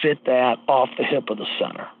to fit that off the hip of the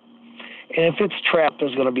center. And if it's trapped,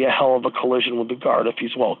 there's going to be a hell of a collision with the guard if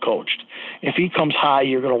he's well coached. If he comes high,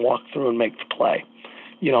 you're going to walk through and make the play.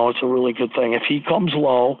 It's a really good thing. If he comes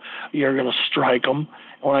low, you're going to strike him.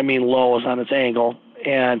 When I mean low is on his angle,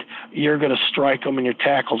 and you're going to strike him, and your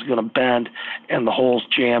tackle's going to bend, and the hole's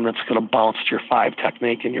jammed, and it's going to bounce to your 5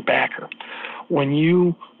 technique and your backer. When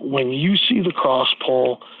you see the cross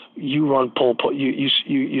pull, you run pull.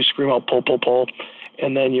 You scream out pull,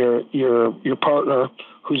 and then your partner,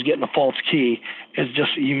 who's getting a false key, is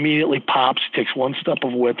just immediately pops, takes one step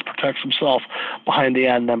of width, protects himself behind the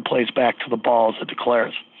end, then plays back to the ball as it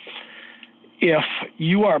declares. If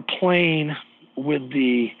you're playing with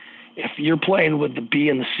the B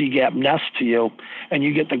and the C gap nest to you, and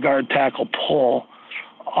you get the guard tackle pull,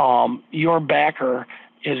 your backer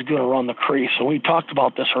is going to run the crease. And we talked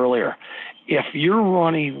about this earlier. If you're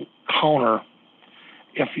running counter,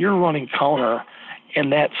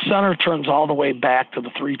 and that center turns all the way back to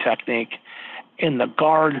the 3 technique, and the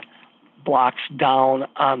guard blocks down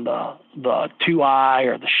on the 2-eye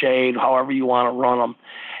or the shade, however you want to run them,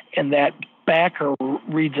 and that backer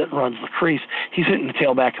reads it and runs the crease, he's hitting the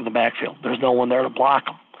tailback of the backfield. There's no one there to block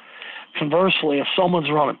him. Conversely, if someone's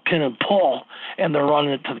running pin and pull and they're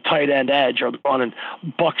running it to the tight end edge, or they're running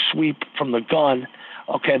buck sweep from the gun,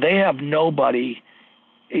 okay, they have nobody.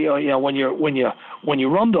 You know, when you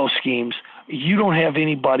run those schemes, you don't have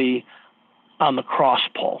anybody on the cross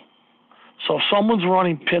pull. So if someone's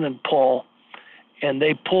running pin and pull, and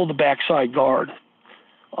they pull the backside guard,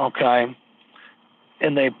 okay,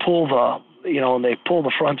 and they pull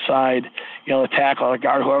the front side, the tackle or the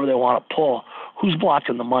guard, whoever they want to pull, who's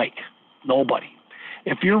blocking the mic? Nobody.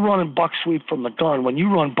 If you're running buck sweep from the gun, when you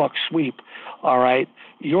run buck sweep, all right,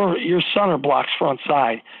 your center blocks front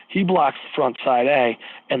side. He blocks the front side A,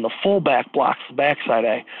 and the fullback blocks the backside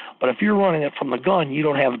A. But if you're running it from the gun, you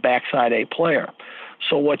don't have a backside A player.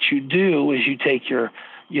 So what you do is you take your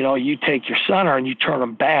center and you turn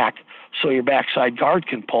them back so your backside guard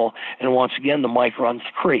can pull, and once again the mic runs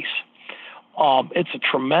the crease. It's a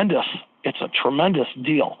tremendous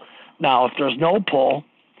deal. Now, if there's no pull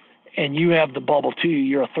and you have the bubble too,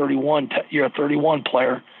 you're a 31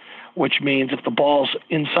 player, which means if the ball's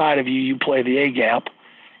inside of you, you play the A gap.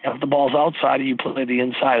 If the ball's outside of you, play the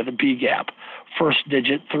inside of the B gap. First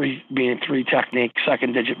digit, 3 meaning 3 technique,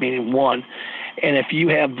 second digit meaning 1. And if you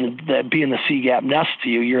have the B and the C gap next to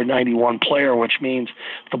you, you're a 91 player, which means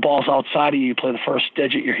if the ball's outside of you, you play the first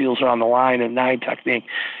digit, your heels are on the line, and 9 technique.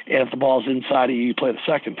 And if the ball's inside of you, you play the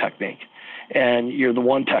second technique, and you're the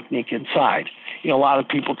 1 technique inside. A lot of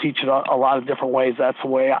people teach it a lot of different ways. That's the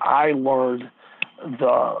way I learned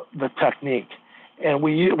the technique. And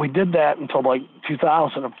we did that until like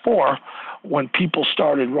 2004 when people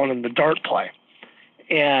started running the dart play.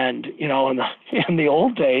 And, in the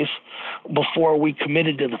old days, before we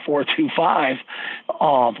committed to the 4-2-5,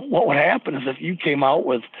 what would happen is if you came out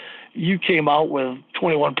with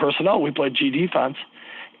 21 personnel, we played G defense.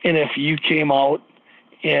 And if you came out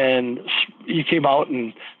in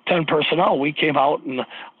 10 personnel, we came out in a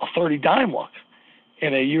 30 dime look.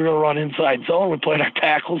 And you're going to run inside zone. We played our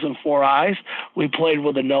tackles in 4 eyes. We played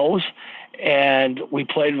with a nose, and we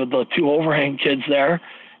played with the 2 overhang kids there.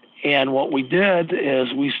 And what we did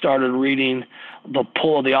is we started reading the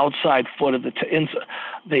pull of the outside foot of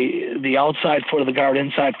the outside foot of the guard,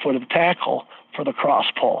 inside foot of the tackle for the cross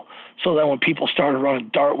pull. So then when people started running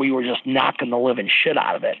dart, we were just knocking the living shit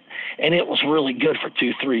out of it. And it was really good for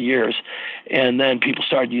 2-3 years. And then people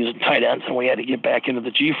started using tight ends, and we had to get back into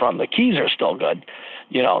the G front. The keys are still good.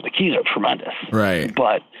 The keys are tremendous. Right.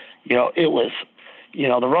 But, it was,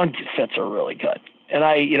 the run fits are really good. And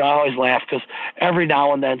I always laugh because every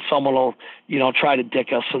now and then someone will, try to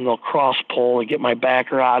dick us, and they'll cross pull and get my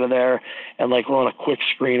backer out of there and like run a quick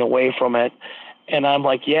screen away from it. And I'm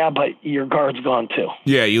like, yeah, but your guard's gone too.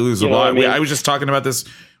 Yeah, you lose a lot. I mean? I was just talking about this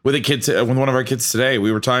with with one of our kids today.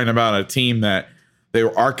 We were talking about a team that they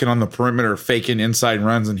were arcing on the perimeter, faking inside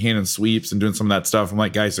runs and handing sweeps and doing some of that stuff. I'm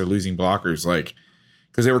like, guys, they're losing blockers, like,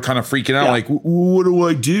 because they were kind of freaking out, like, what do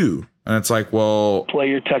I do? And it's like, well, play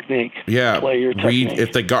your technique. Yeah, play your technique. Read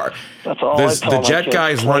if the guard. That's all. The jet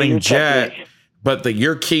guy's running jet, but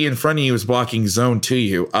your key in front of you is blocking zone to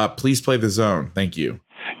you. Please play the zone. Thank you.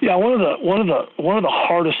 Yeah, one of the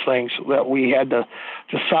hardest things that we had to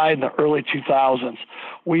decide in the early 2000s.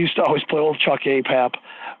 We used to always play old Chuck Apap,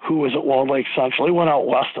 who was at Walled Lake Central. He went out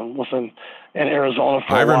west and was in Arizona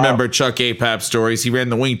for a while. remember Chuck Apap stories. He ran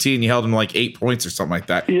the wing T and he held him like 8 points or something like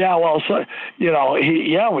that. Yeah, well, so we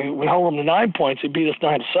held him to 9 points. He beat us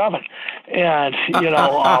 9-7, and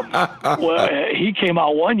he came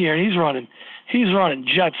out one year and he's running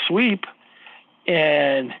jet sweep,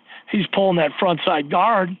 and he's pulling that front side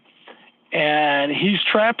guard, and he's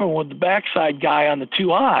trapping with the backside guy on the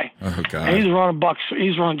 2-eye. Oh God! And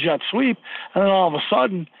he's running jet sweep, and then all of a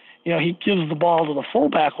sudden, he gives the ball to the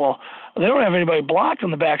fullback. Well, they don't have anybody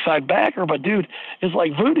blocking the backside backer, but dude, it's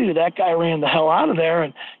like voodoo. That guy ran the hell out of there,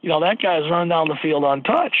 and that guy's running down the field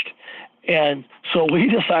untouched. And so we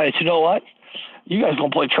decided, you know what? You guys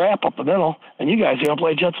don't play trap up the middle, and you guys don't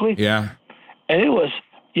play jet sweep. Yeah. And it was,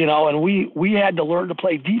 and we had to learn to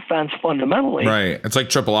play defense fundamentally. Right. It's like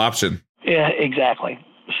triple option. Yeah, exactly.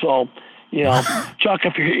 So, Chuck,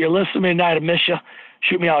 if you're listening to me tonight, I miss you.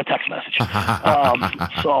 Shoot me out a text message.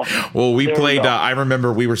 Well, we played. I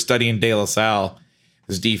remember we were studying De La Salle,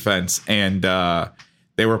 his defense, and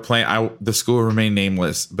they were playing. The school remained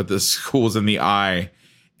nameless, but the school was in the I.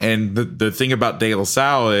 And the thing about De La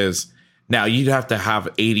Salle is now you'd have to have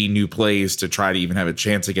 80 new plays to try to even have a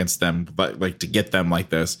chance against them, but like to get them like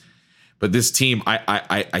this. But this team,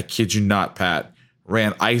 I kid you not, Pat,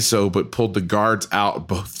 ran ISO, but pulled the guards out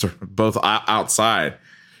both outside.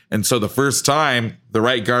 And so the first time the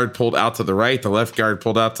right guard pulled out to the right, the left guard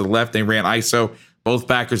pulled out to the left. They ran ISO. Both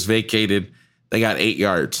backers vacated. They got 8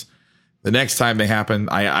 yards. The next time they happened,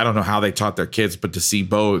 I don't know how they taught their kids, but to see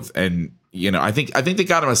both, and I think they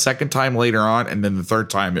got him a second time later on, and then the third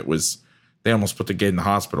time they almost put the kid in the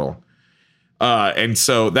hospital. And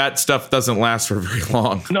so that stuff doesn't last for very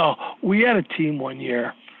long. No, we had a team one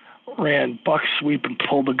year ran buck sweep and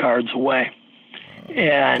pulled the guards away,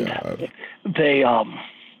 and they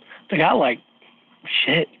got like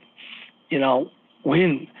shit. They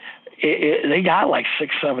got like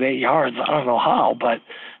 6, 7, 8 yards. I don't know how, but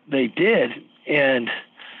they did. And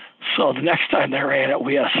so the next time they ran it,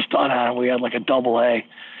 we had a stun on it. We had like a double A.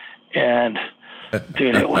 And,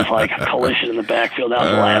 dude, it was like a collision in the backfield. That was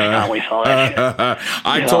the last time we saw that shit.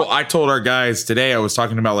 I told our guys today, I was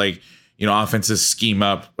talking about offenses scheme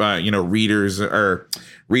up, readers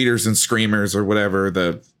and screamers or whatever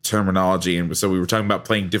the terminology. And so we were talking about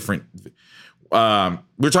playing different. We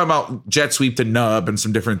were talking about jet sweep to nub and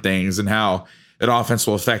some different things and how an offense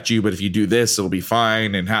will affect you, but if you do this, it'll be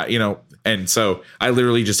fine. And how, and so I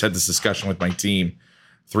literally just had this discussion with my team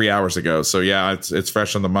 3 hours ago. So yeah, it's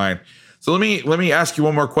fresh on the mind. So let me ask you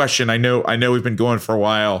one more question. I know we've been going for a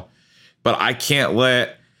while, but I can't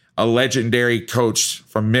let a legendary coach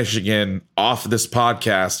from Michigan off of this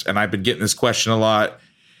podcast. And I've been getting this question a lot,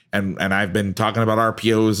 and I've been talking about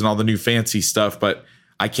RPOs and all the new fancy stuff, but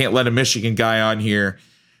I can't let a Michigan guy on here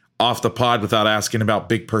off the pod without asking about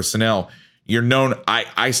big personnel. You're known.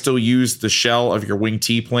 I still use the shell of your wing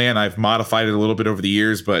T plan. I've modified it a little bit over the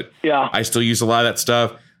years, but yeah, I still use a lot of that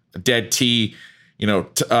stuff. A dead T,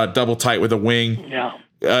 double tight with a wing. Yeah.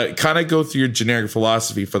 Kind of go through your generic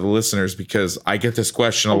philosophy for the listeners, because I get this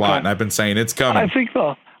question a lot, and I've been saying it's coming. I think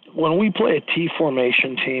when we play a T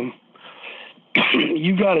formation team,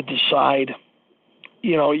 you got to decide.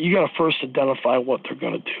 You got to first identify what they're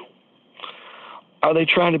going to do. Are they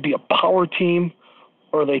trying to be a power team,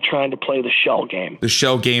 or are they trying to play the shell game? The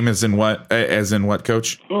shell game is in what? As in what,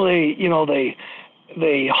 Coach? Well, they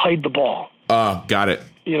hide the ball. Got it.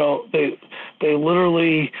 They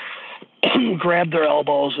literally grab their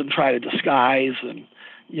elbows and try to disguise, and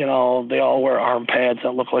they all wear arm pads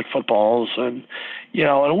that look like footballs, and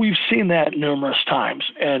and we've seen that numerous times.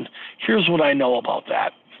 And here's what I know about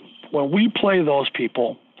that. When we play those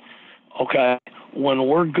people, okay, when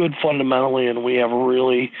we're good fundamentally and we have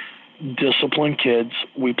really disciplined kids,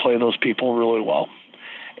 we play those people really well.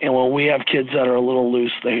 And when we have kids that are a little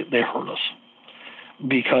loose, they hurt us,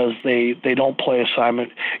 because they don't play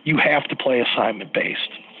assignment. You have to play assignment based.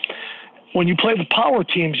 When you play the power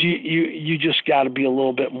teams, you just got to be a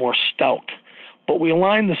little bit more stout. But we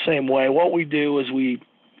align the same way. What we do is we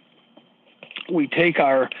take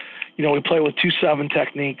our, we play with 2-7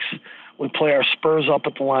 techniques. We play our spurs up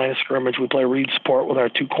at the line of scrimmage. We play read support with our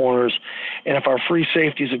 2 corners. And if our free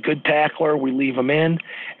safety is a good tackler, we leave him in.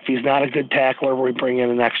 If he's not a good tackler, we bring in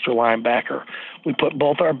an extra linebacker. We put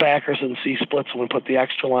both our backers in C splits, and we put the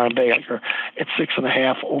extra linebacker at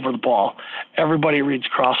 6.5 over the ball. Everybody reads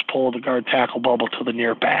cross pull, the guard tackle bubble to the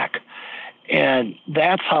near back. And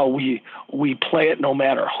that's how we play it, no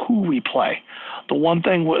matter who we play. The one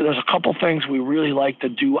thing, there's a couple things we really like to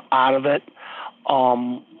do out of it.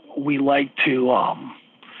 We like to, a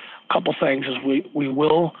couple things is we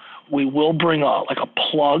will bring a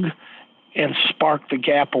plug and spark the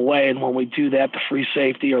gap away. And when we do that, the free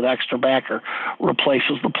safety or the extra backer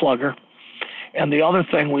replaces the plugger. And the other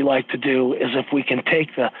thing we like to do is, if we can take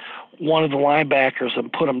one of the linebackers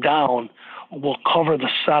and put them down, we'll cover the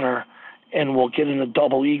center, and we'll get in a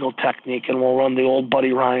double eagle technique, and we'll run the old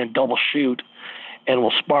Buddy Ryan double shoot, and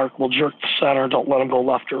we'll jerk the center, don't let them go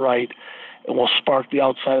left or right, and we'll spark the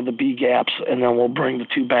outside of the B gaps, and then we'll bring the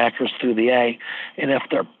 2 backers through the A. And if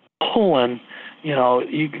they're pulling,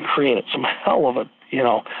 you can create some hell of it,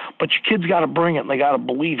 but your kids got to bring it, and they got to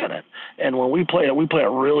believe in it. And when we played a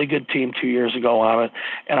really good team 2 years ago on it,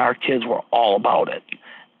 and our kids were all about it,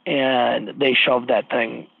 and they shoved that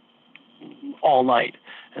thing all night.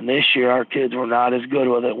 And this year, our kids were not as good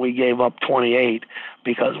with it. We gave up 28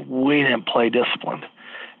 because we didn't play disciplined.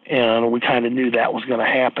 And we kind of knew that was going to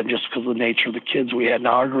happen just because of the nature of the kids we had.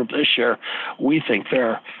 Now, our group this year, we think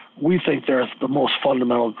they're the most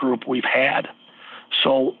fundamental group we've had.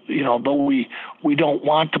 So, but we don't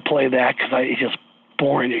want to play that because it's just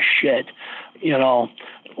boring as shit.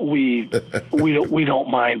 We don't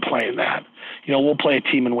mind playing that. We'll play a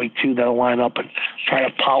team in week 2 that'll line up and try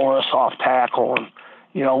to power us off tackle, and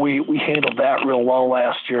we handled that real well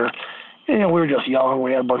last year. We were just young.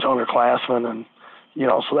 We had a bunch of underclassmen, and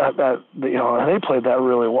so that and they played that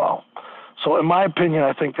really well. So in my opinion,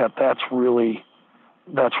 I think that's really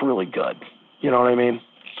good. You know what I mean?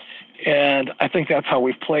 And I think that's how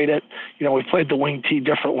we've played it. You know, we've played the wing tee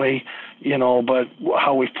differently, you know, but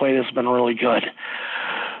how we've played it has been really good.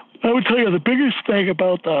 I would tell you the biggest thing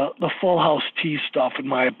about the full house tee stuff, in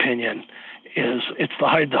my opinion, is it's the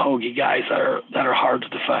hide the hoagie guys that are hard to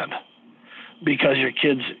defend, because your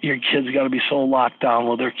kids got to be so locked down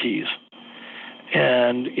with their keys.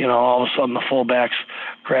 And, you know, all of a sudden the fullback's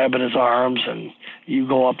grabbing his arms and you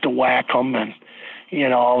go up to whack them, and, you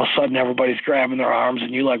know, all of a sudden everybody's grabbing their arms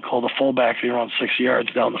and you let go of the fullback and you're on 6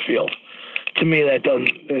 yards down the field. To me,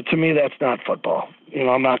 that's not football. You know,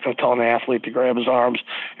 I'm not going to tell an athlete to grab his arms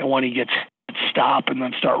and when he gets stop and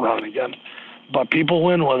then start running again. But people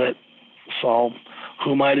win with it. So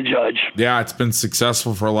who am I to judge? Yeah, it's been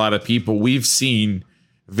successful for a lot of people. We've seen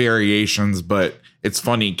variations, but it's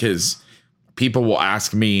funny because people will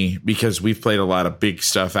ask me, because we've played a lot of big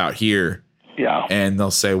stuff out here. Yeah. And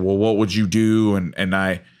they'll say, well, what would you do? And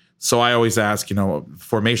I always ask, you know,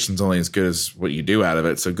 formation's only as good as what you do out of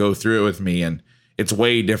it. So go through it with me. And it's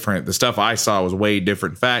way different. The stuff I saw was way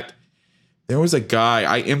different. In fact, there was a guy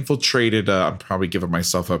I infiltrated. I'm probably giving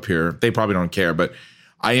myself up here. They probably don't care, but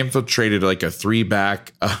I infiltrated like a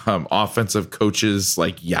 3-back offensive coaches,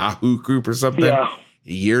 like Yahoo group or something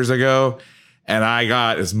years ago. And I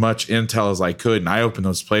got as much intel as I could. And I opened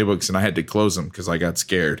those playbooks and I had to close them because I got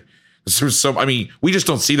scared. We just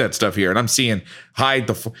don't see that stuff here. And I'm seeing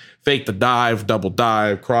fake the dive, double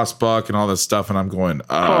dive, cross buck, and all this stuff. And I'm going,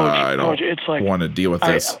 I don't want to deal with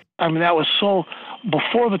this. I mean, that was so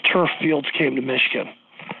before the turf fields came to Michigan.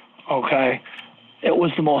 Okay. It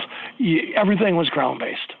was everything was ground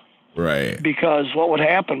based. Right. Because what would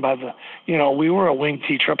happen we were a wing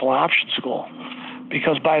tee triple option school,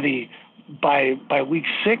 because by week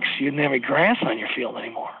 6, you didn't have any grass on your field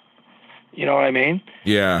anymore. You know what I mean?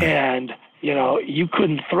 Yeah. And, you know, you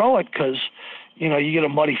couldn't throw it because, you know, you get a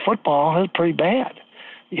muddy football, it's pretty bad.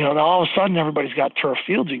 You know, now all of a sudden everybody's got turf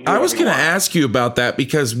fields. I was going to ask you about that,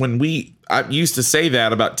 because I used to say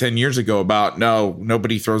that about 10 years ago about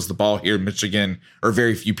nobody throws the ball here in Michigan, or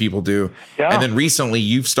very few people do. Yeah. And then recently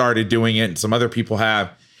you've started doing it and some other people have.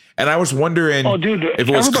 And I was wondering if it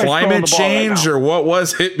was climate change or what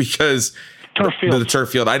was it, because the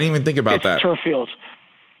turf field. I didn't even think about that. Turf fields.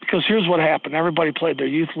 Because here's what happened. Everybody played their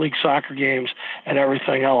youth league soccer games and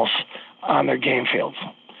everything else on their game fields.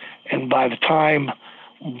 And by the time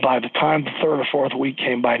the third or fourth week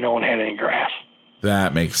came by, no one had any grass.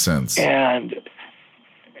 That makes sense. And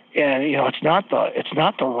you know, it's not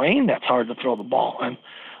the rain that's hard to throw the ball in,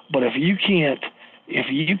 but if you can't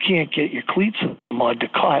get your cleats in the mud to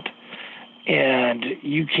cut, and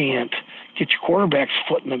you can't get your quarterback's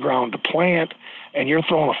foot in the ground to plant, and you're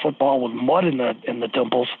throwing a football with mud in the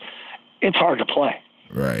dimples, it's hard to play.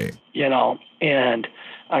 Right. You know, and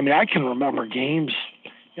I mean, I can remember games,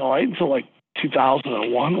 you know, right until like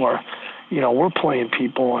 2001 where, you know, we're playing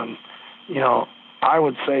people, and, you know, I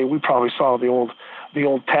would say we probably saw the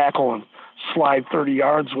old tackle and slide 30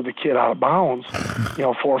 yards with a kid out of bounds, you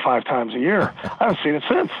know, 4 or 5 times a year. I haven't seen it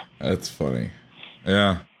since. That's funny.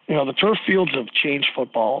 Yeah. You know, the turf fields have changed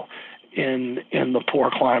football in the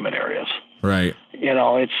poor climate areas. Right. You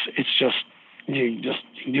know, it's just you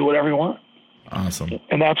can do whatever you want. Awesome.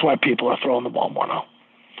 And that's why people are throwing the ball more now.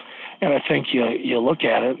 And I think you look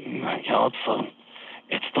at it, and, you know,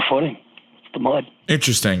 it's the footing, it's the mud.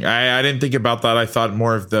 Interesting. I didn't think about that. I thought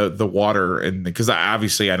more of the water, and because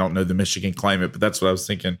obviously I don't know the Michigan climate, but that's what I was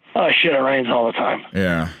thinking. Oh shit! It rains all the time.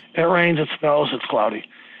 Yeah. It rains. It snows. It's cloudy.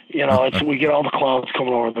 You know, we get all the clouds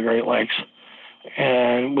coming over the Great Lakes,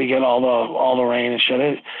 and we get all the rain and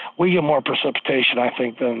shit. We get more precipitation, I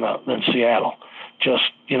think, than Seattle. Just,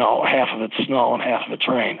 you know, half of it's snow and half of it's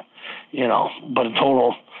rain. You know, but in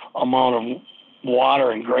total amount of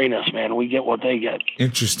water and grayness, man, we get what they get.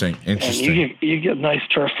 Interesting. And you get a nice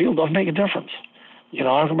turf field, doesn't make a difference. You know,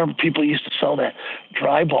 I remember people used to sell that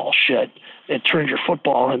dry ball shit. It turned your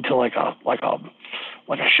football into like a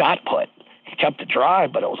shot put. It kept it dry,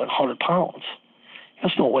 but it was like 100 pounds.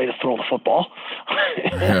 There's no way to throw the football.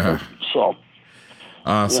 Yeah. So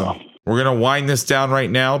awesome. You know. We're going to wind this down right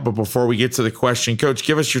now, but before we get to the question, Coach,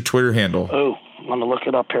 give us your Twitter handle. Oh, let me look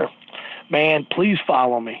it up here. Man, please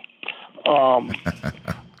follow me.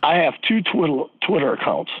 I have 2 Twitter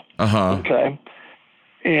accounts. Okay.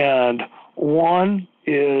 And one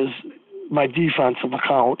is my defensive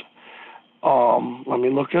account. Let me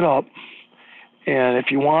look it up. And if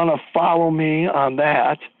you want to follow me on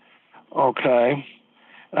that, okay,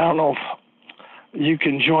 I don't know if you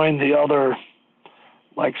can join the other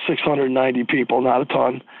like 690 people, not a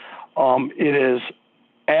ton. It is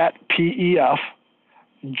at PEF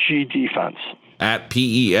G Defense. At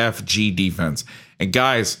PEFG Defense. And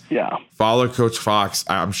guys, Yeah. follow Coach Fox.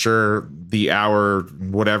 I'm sure the hour,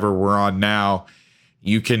 whatever we're on now,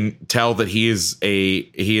 you can tell that he is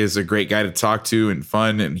a great guy to talk to and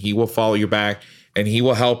fun, and he will follow you back and he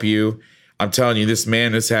will help you. I'm telling you, this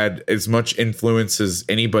man has had as much influence as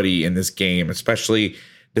anybody in this game, especially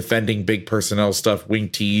defending big personnel stuff, wing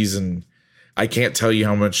tees, and I can't tell you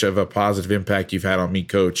how much of a positive impact you've had on me,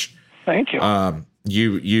 Coach. Thank you. I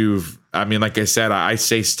mean, like I said, I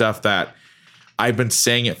say stuff that I've been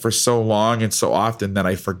saying it for so long and so often that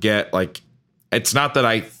I forget. Like, it's not that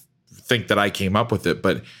I think that I came up with it,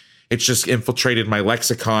 but it's just infiltrated my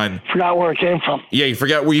lexicon. Forgot where it came from. Yeah, you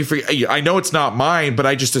forget where you forget. I know it's not mine, but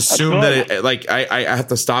I just assume that I have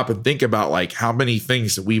to stop and think about like how many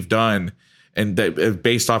things that we've done and that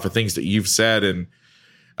based off of things that you've said. And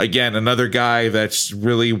again, another guy that's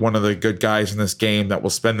really one of the good guys in this game that will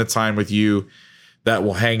spend the time with you, that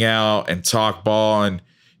will hang out and talk ball. And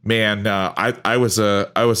man, I was a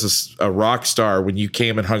rock star when you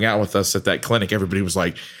came and hung out with us at that clinic. Everybody was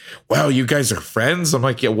like, wow, you guys are friends? I'm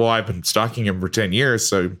like, yeah, well, I've been stalking him for 10 years.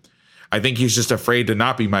 So I think he's just afraid to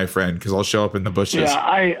not be my friend because I'll show up in the bushes. Yeah,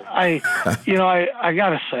 I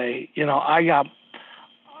gotta say,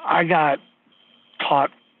 I got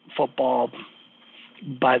taught football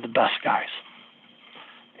by the best guys.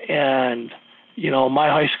 And, my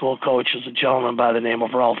high school coach is a gentleman by the name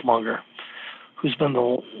of Ralph Munger, he's been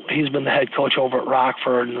the head coach over at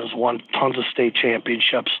Rockford and has won tons of state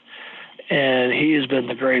championships. And he has been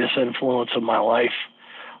the greatest influence in my life.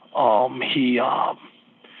 He's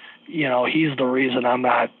the reason I'm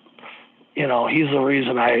not, he's the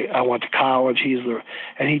reason I went to college.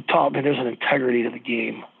 And he taught me there's an integrity to the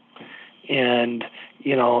game. And,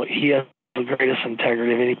 he has the greatest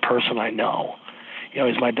integrity of any person I know.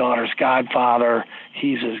 He's my daughter's godfather.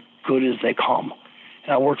 He's as good as they come.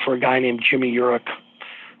 And I worked for a guy named Jimmy Urich,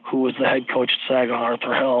 who was the head coach at Saginaw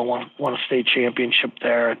Arthur Hill, won a state championship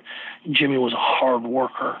there. And Jimmy was a hard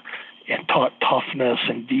worker and taught toughness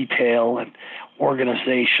and detail and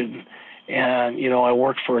organization. And, I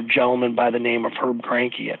worked for a gentleman by the name of Herb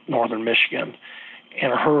Granke at Northern Michigan.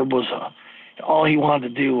 And Herb all he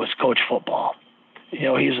wanted to do was coach football.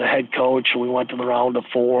 He's a head coach, and we went to the round of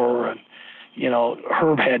 4, and,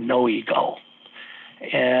 Herb had no ego.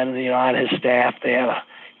 And, on his staff, they had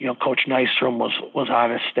Coach Nystrom was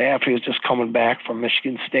on his staff. He was just coming back from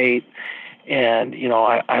Michigan State. And,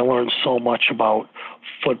 I learned so much about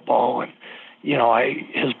football. And,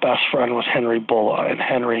 his best friend was Henry Bulla. And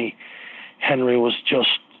Henry was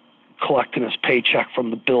just collecting his paycheck from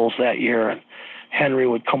the Bills that year. And Henry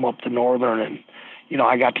would come up to Northern, and,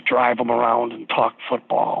 I got to drive him around and talk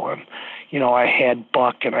football. And, I had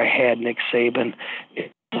Buck and I had Nick Saban in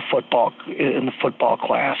the football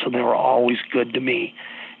class, and they were always good to me.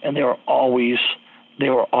 And they were always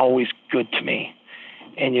good to me.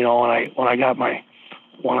 And when I got my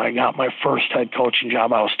first head coaching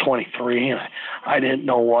job, I was 23, and I didn't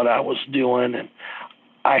know what I was doing. And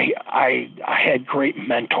I had great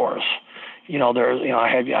mentors. I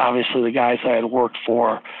had obviously the guys I had worked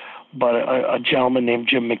for, but a gentleman named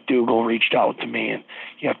Jim McDougall reached out to me and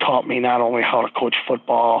taught me not only how to coach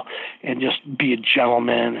football and just be a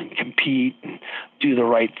gentleman and compete and do the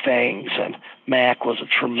right things. And Mac was a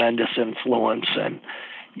tremendous influence. And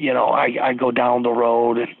I go down the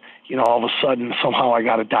road, and all of a sudden somehow I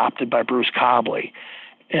got adopted by Bruce Cobley.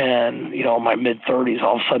 And in my mid-30s,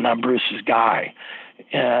 all of a sudden I'm Bruce's guy.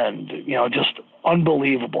 And just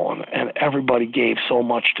unbelievable. And everybody gave so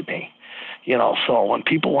much to me. So when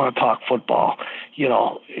people want to talk football,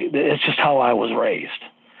 it's just how I was raised.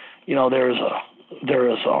 There is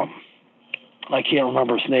I can't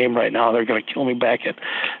remember his name right now. They're going to kill me back at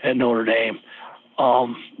Notre Dame.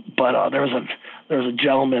 But there's a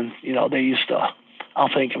gentleman, they used to, I'll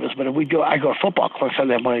think of this, but I go to football clinics, I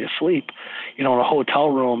didn't have money to sleep, in a hotel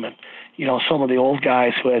room. And, some of the old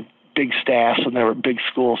guys who had big staffs and they were big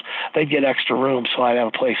schools, they'd get extra rooms so I'd have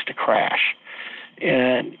a place to crash.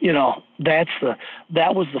 And,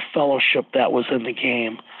 that was the fellowship that was in the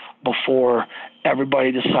game before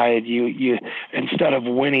everybody decided you instead of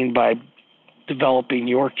winning by developing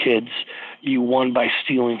your kids, you won by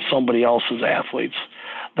stealing somebody else's athletes.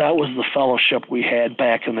 That was the fellowship we had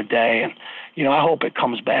back in the day. And, I hope it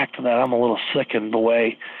comes back to that. I'm a little sickened the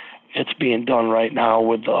way it's being done right now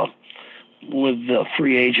with the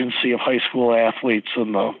free agency of high school athletes.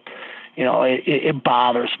 And it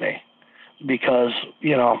bothers me. Because,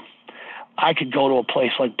 I could go to a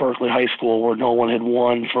place like Berkeley High School where no one had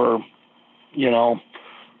won for,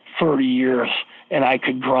 30 years, and I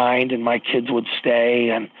could grind and my kids would stay,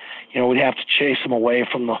 and, we'd have to chase them away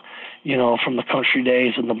from the Country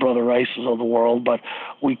Days and the Brother Rices of the world, but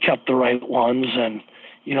we kept the right ones, and,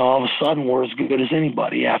 all of a sudden we're as good as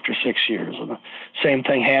anybody after 6 years. And the same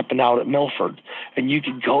thing happened out at Milford. And you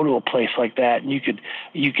could go to a place like that, and you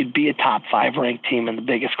could be a top 5 ranked team in the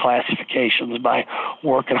biggest classifications by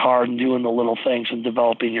working hard and doing the little things and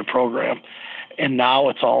developing your program. And now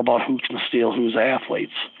it's all about who can steal who's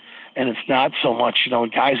athletes. And it's not so much,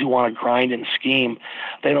 guys who want to grind and scheme,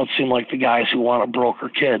 they don't seem like the guys who want to broker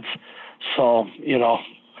kids. So,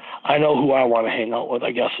 I know who I want to hang out with,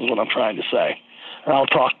 I guess is what I'm trying to say. And I'll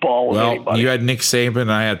talk ball with anybody. You had Nick Saban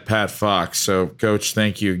and I had Pat Fox. So, Coach,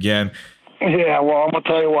 thank you again. Yeah, well, I'm going to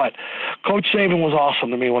tell you what. Coach Saban was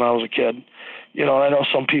awesome to me when I was a kid. I know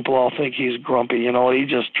some people all think he's grumpy. He's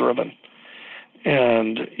just driven.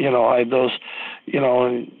 And,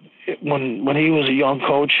 when he was a young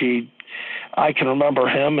coach, I can remember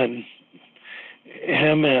him and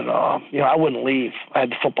I wouldn't leave. I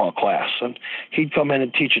had the football class, and he'd come in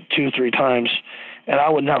and teach it 2-3 times, and I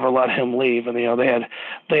would never let him leave. And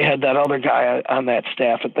they had that other guy on that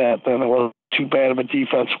staff at that. Then it was too bad of a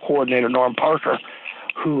defensive coordinator, Norm Parker,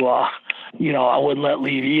 who I wouldn't let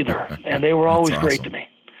leave either. And they were always awesome. Great to me.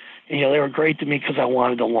 They were great to me because I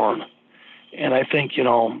wanted to learn. And I think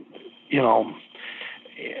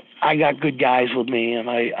I got good guys with me, and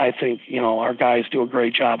I think, our guys do a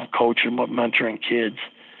great job of coaching but mentoring kids.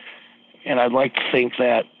 And I'd like to think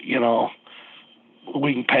that,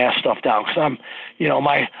 we can pass stuff down, because I'm,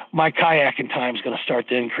 my kayaking time is going to start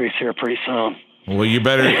to increase here pretty soon. Well, you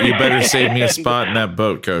better save me a spot in that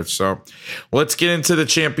boat, Coach. So let's get into the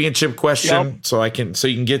championship question. Yep. So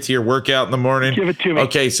you can get to your workout in the morning. Give it to me.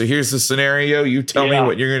 Okay. So here's the scenario. You tell me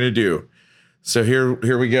what you're going to do. So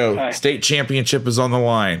here we go. Okay. State championship is on the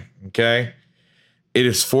line. Okay. It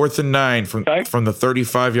is 4th and 9 from the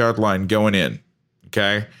 35-yard line going in.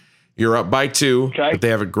 Okay. You're up by 2, but they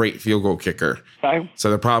have a great field goal kicker. Okay. So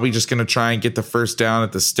they're probably just going to try and get the first down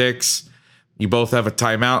at the sticks. You both have a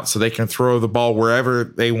timeout, so they can throw the ball wherever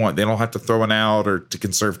they want. They don't have to throw an out or to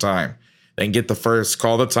conserve time. They can get the first,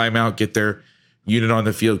 call the timeout, get their unit on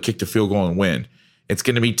the field, kick the field goal, and win. It's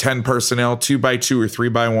going to be 10 personnel, 2x2 or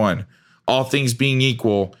 3x1. All things being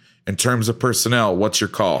equal in terms of personnel, what's your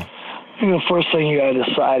call? The first thing you got to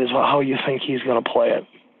decide is how you think he's going to play it.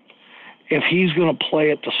 If he's going to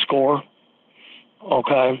play it to score,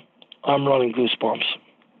 okay, I'm running Goosebumps.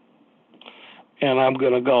 And I'm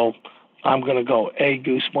going to go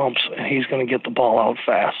Goosebumps, and he's going to get the ball out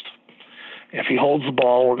fast. If he holds the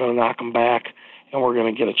ball, we're going to knock him back, and we're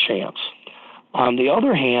going to get a chance. On the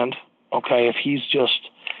other hand, okay, if he's just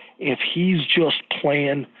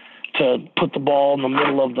playing to put the ball in the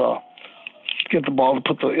middle of in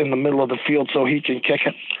the middle of the field so he can kick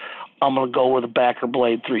it, I'm going to go with a backer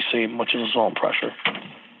blade 3-seam, which is a zone pressure.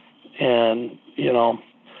 And,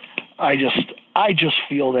 I just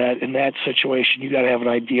feel that in that situation, you got to have an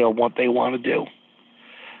idea of what they want to do.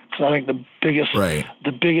 Because I think the biggest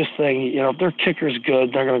thing, if their kicker's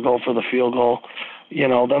good, they're going to go for the field goal. Then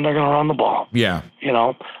they're going to run the ball. Yeah.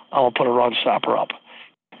 I'll put a run stopper up.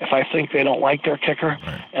 If I think they don't like their kicker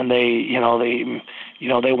and they want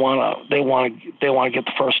to get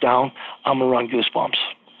the first down, I'm going to run Goosebumps,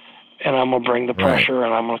 and I'm going to bring the pressure,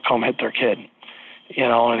 and I'm going to come hit their kid.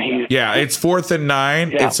 It's 4th and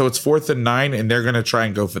 9. Yeah. So it's 4th and 9, and they're going to try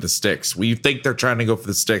and go for the sticks. We think they're trying to go for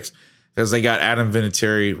the sticks because they got Adam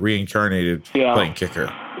Vinatieri reincarnated playing kicker.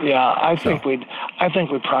 Yeah, I think we'd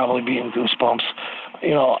probably be in Goosebumps.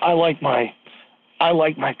 I like my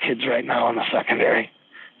kids right now in the secondary.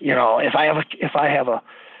 If I have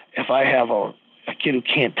a kid who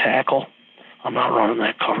can't tackle, I'm not running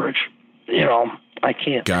that coverage. I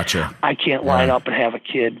can't. Gotcha. I can't line up and have a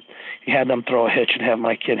kid. Have them throw a hitch and have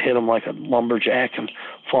my kid hit him like a lumberjack and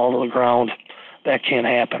fall to the ground. That can't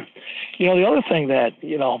happen. The other thing that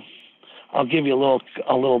I'll give you a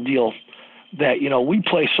little deal that we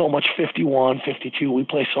play so much 51, 52. We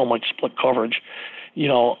play so much split coverage.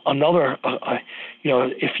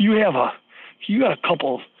 If you got a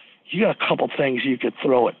couple things you could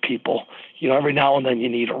throw at people. Every now and then you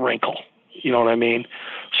need a wrinkle. You know what I mean?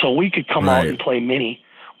 So we could come out and play mini,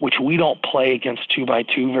 which we don't play against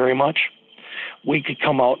 2x2 very much. We could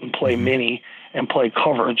come out and play mini and play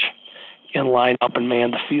coverage and line up and man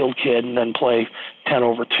the field kid and then play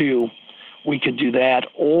 10/2. We could do that,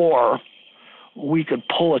 or we could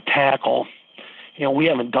pull a tackle. We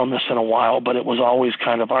haven't done this in a while, but it was always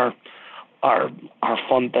kind of our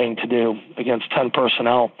fun thing to do against 10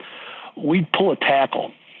 personnel. We'd pull a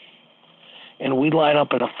tackle, and we'd line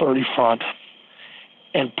up at a 30 front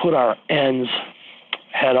and put our ends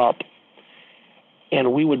head up,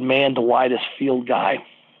 and we would man the widest field guy,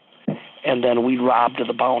 and then we'd rob to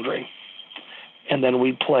the boundary, and then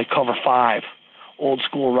we'd play cover 5, old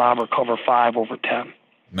school robber cover 5 over 10.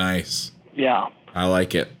 Nice. Yeah, I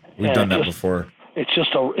like it. We've done that before. It's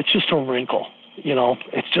just a wrinkle, you know.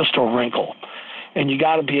 It's just a wrinkle, and you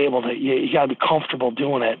got to be able to. You got to be comfortable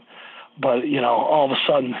doing it. But you know, all of a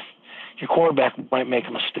sudden, your quarterback might make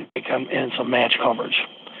a mistake, and it's a match coverage,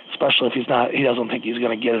 especially if he doesn't think he's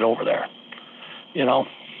going to get it over there. You know.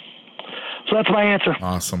 So that's my answer.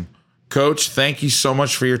 Awesome. Coach, thank you so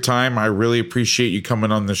much for your time. I really appreciate you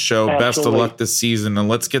coming on the show. Absolutely. Best of luck this season, and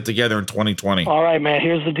let's get together in 2020. All right, man.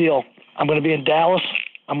 Here's the deal. I'm going to be in Dallas.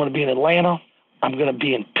 I'm going to be in Atlanta. I'm going to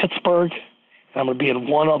be in Pittsburgh. And I'm going to be in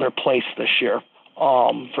one other place this year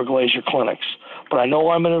for Glazier Clinics. But I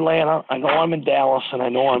know I'm in Atlanta. I know I'm in Dallas. And I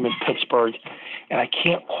know I'm in Pittsburgh. And I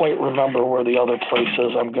can't quite remember where the other place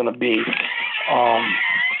is I'm going to be.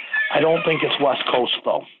 I don't think it's West Coast,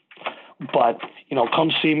 though. But, you know,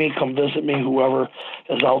 come see me, come visit me, whoever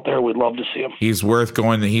is out there, we'd love to see him. He's worth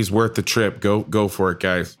going. He's worth the trip. Go for it,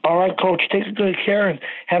 guys. All right, Coach, take good care and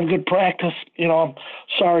have good practice. You know, I'm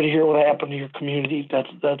sorry to hear what happened to your community.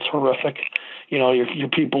 That's horrific. You know, your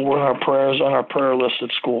people were on our prayer list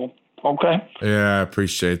at school. Okay? Yeah, I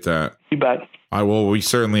appreciate that. You bet. I will. We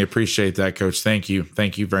certainly appreciate that, Coach. Thank you.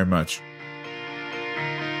 Thank you very much.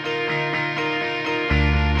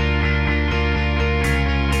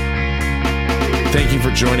 Thank you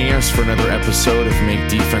for joining us for another episode of Make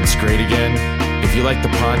Defense Great Again. If you like the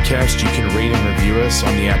podcast, you can rate and review us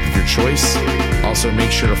on the app of your choice. Also,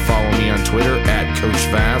 make sure to follow me on Twitter at Coach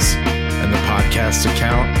Vass and the podcast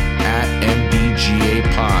account at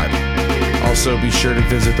MDGAPod. Also, be sure to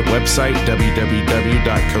visit the website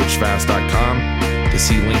www.coachvass.com to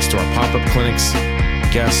see links to our pop-up clinics,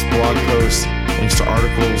 guest blog posts, links to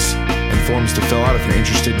articles, and forms to fill out if you're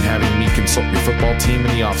interested in having me consult your football team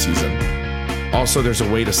in the offseason. Also, there's a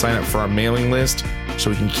way to sign up for our mailing list so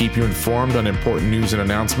we can keep you informed on important news and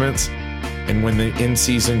announcements. And when the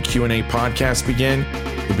in-season Q&A podcasts begin,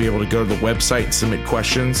 you'll be able to go to the website and submit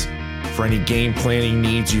questions for any game planning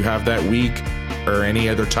needs you have that week or any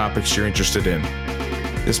other topics you're interested in.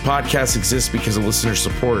 This podcast exists because of listener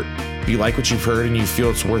support. If you like what you've heard and you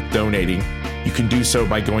feel it's worth donating, you can do so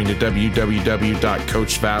by going to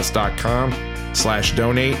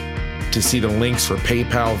www.coachvass.com/donate to see the links for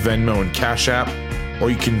PayPal, Venmo, and Cash App, or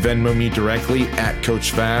you can Venmo me directly at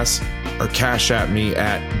Coach Vass or Cash App me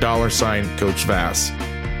at $Coach Vass.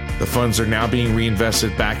 The funds are now being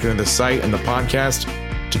reinvested back into the site and the podcast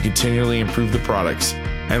to continually improve the products.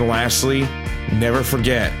 And lastly, never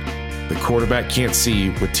forget, the quarterback can't see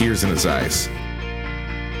with tears in his eyes.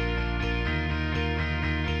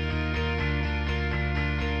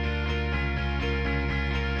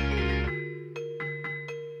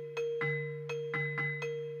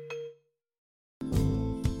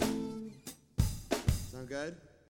 Sound good?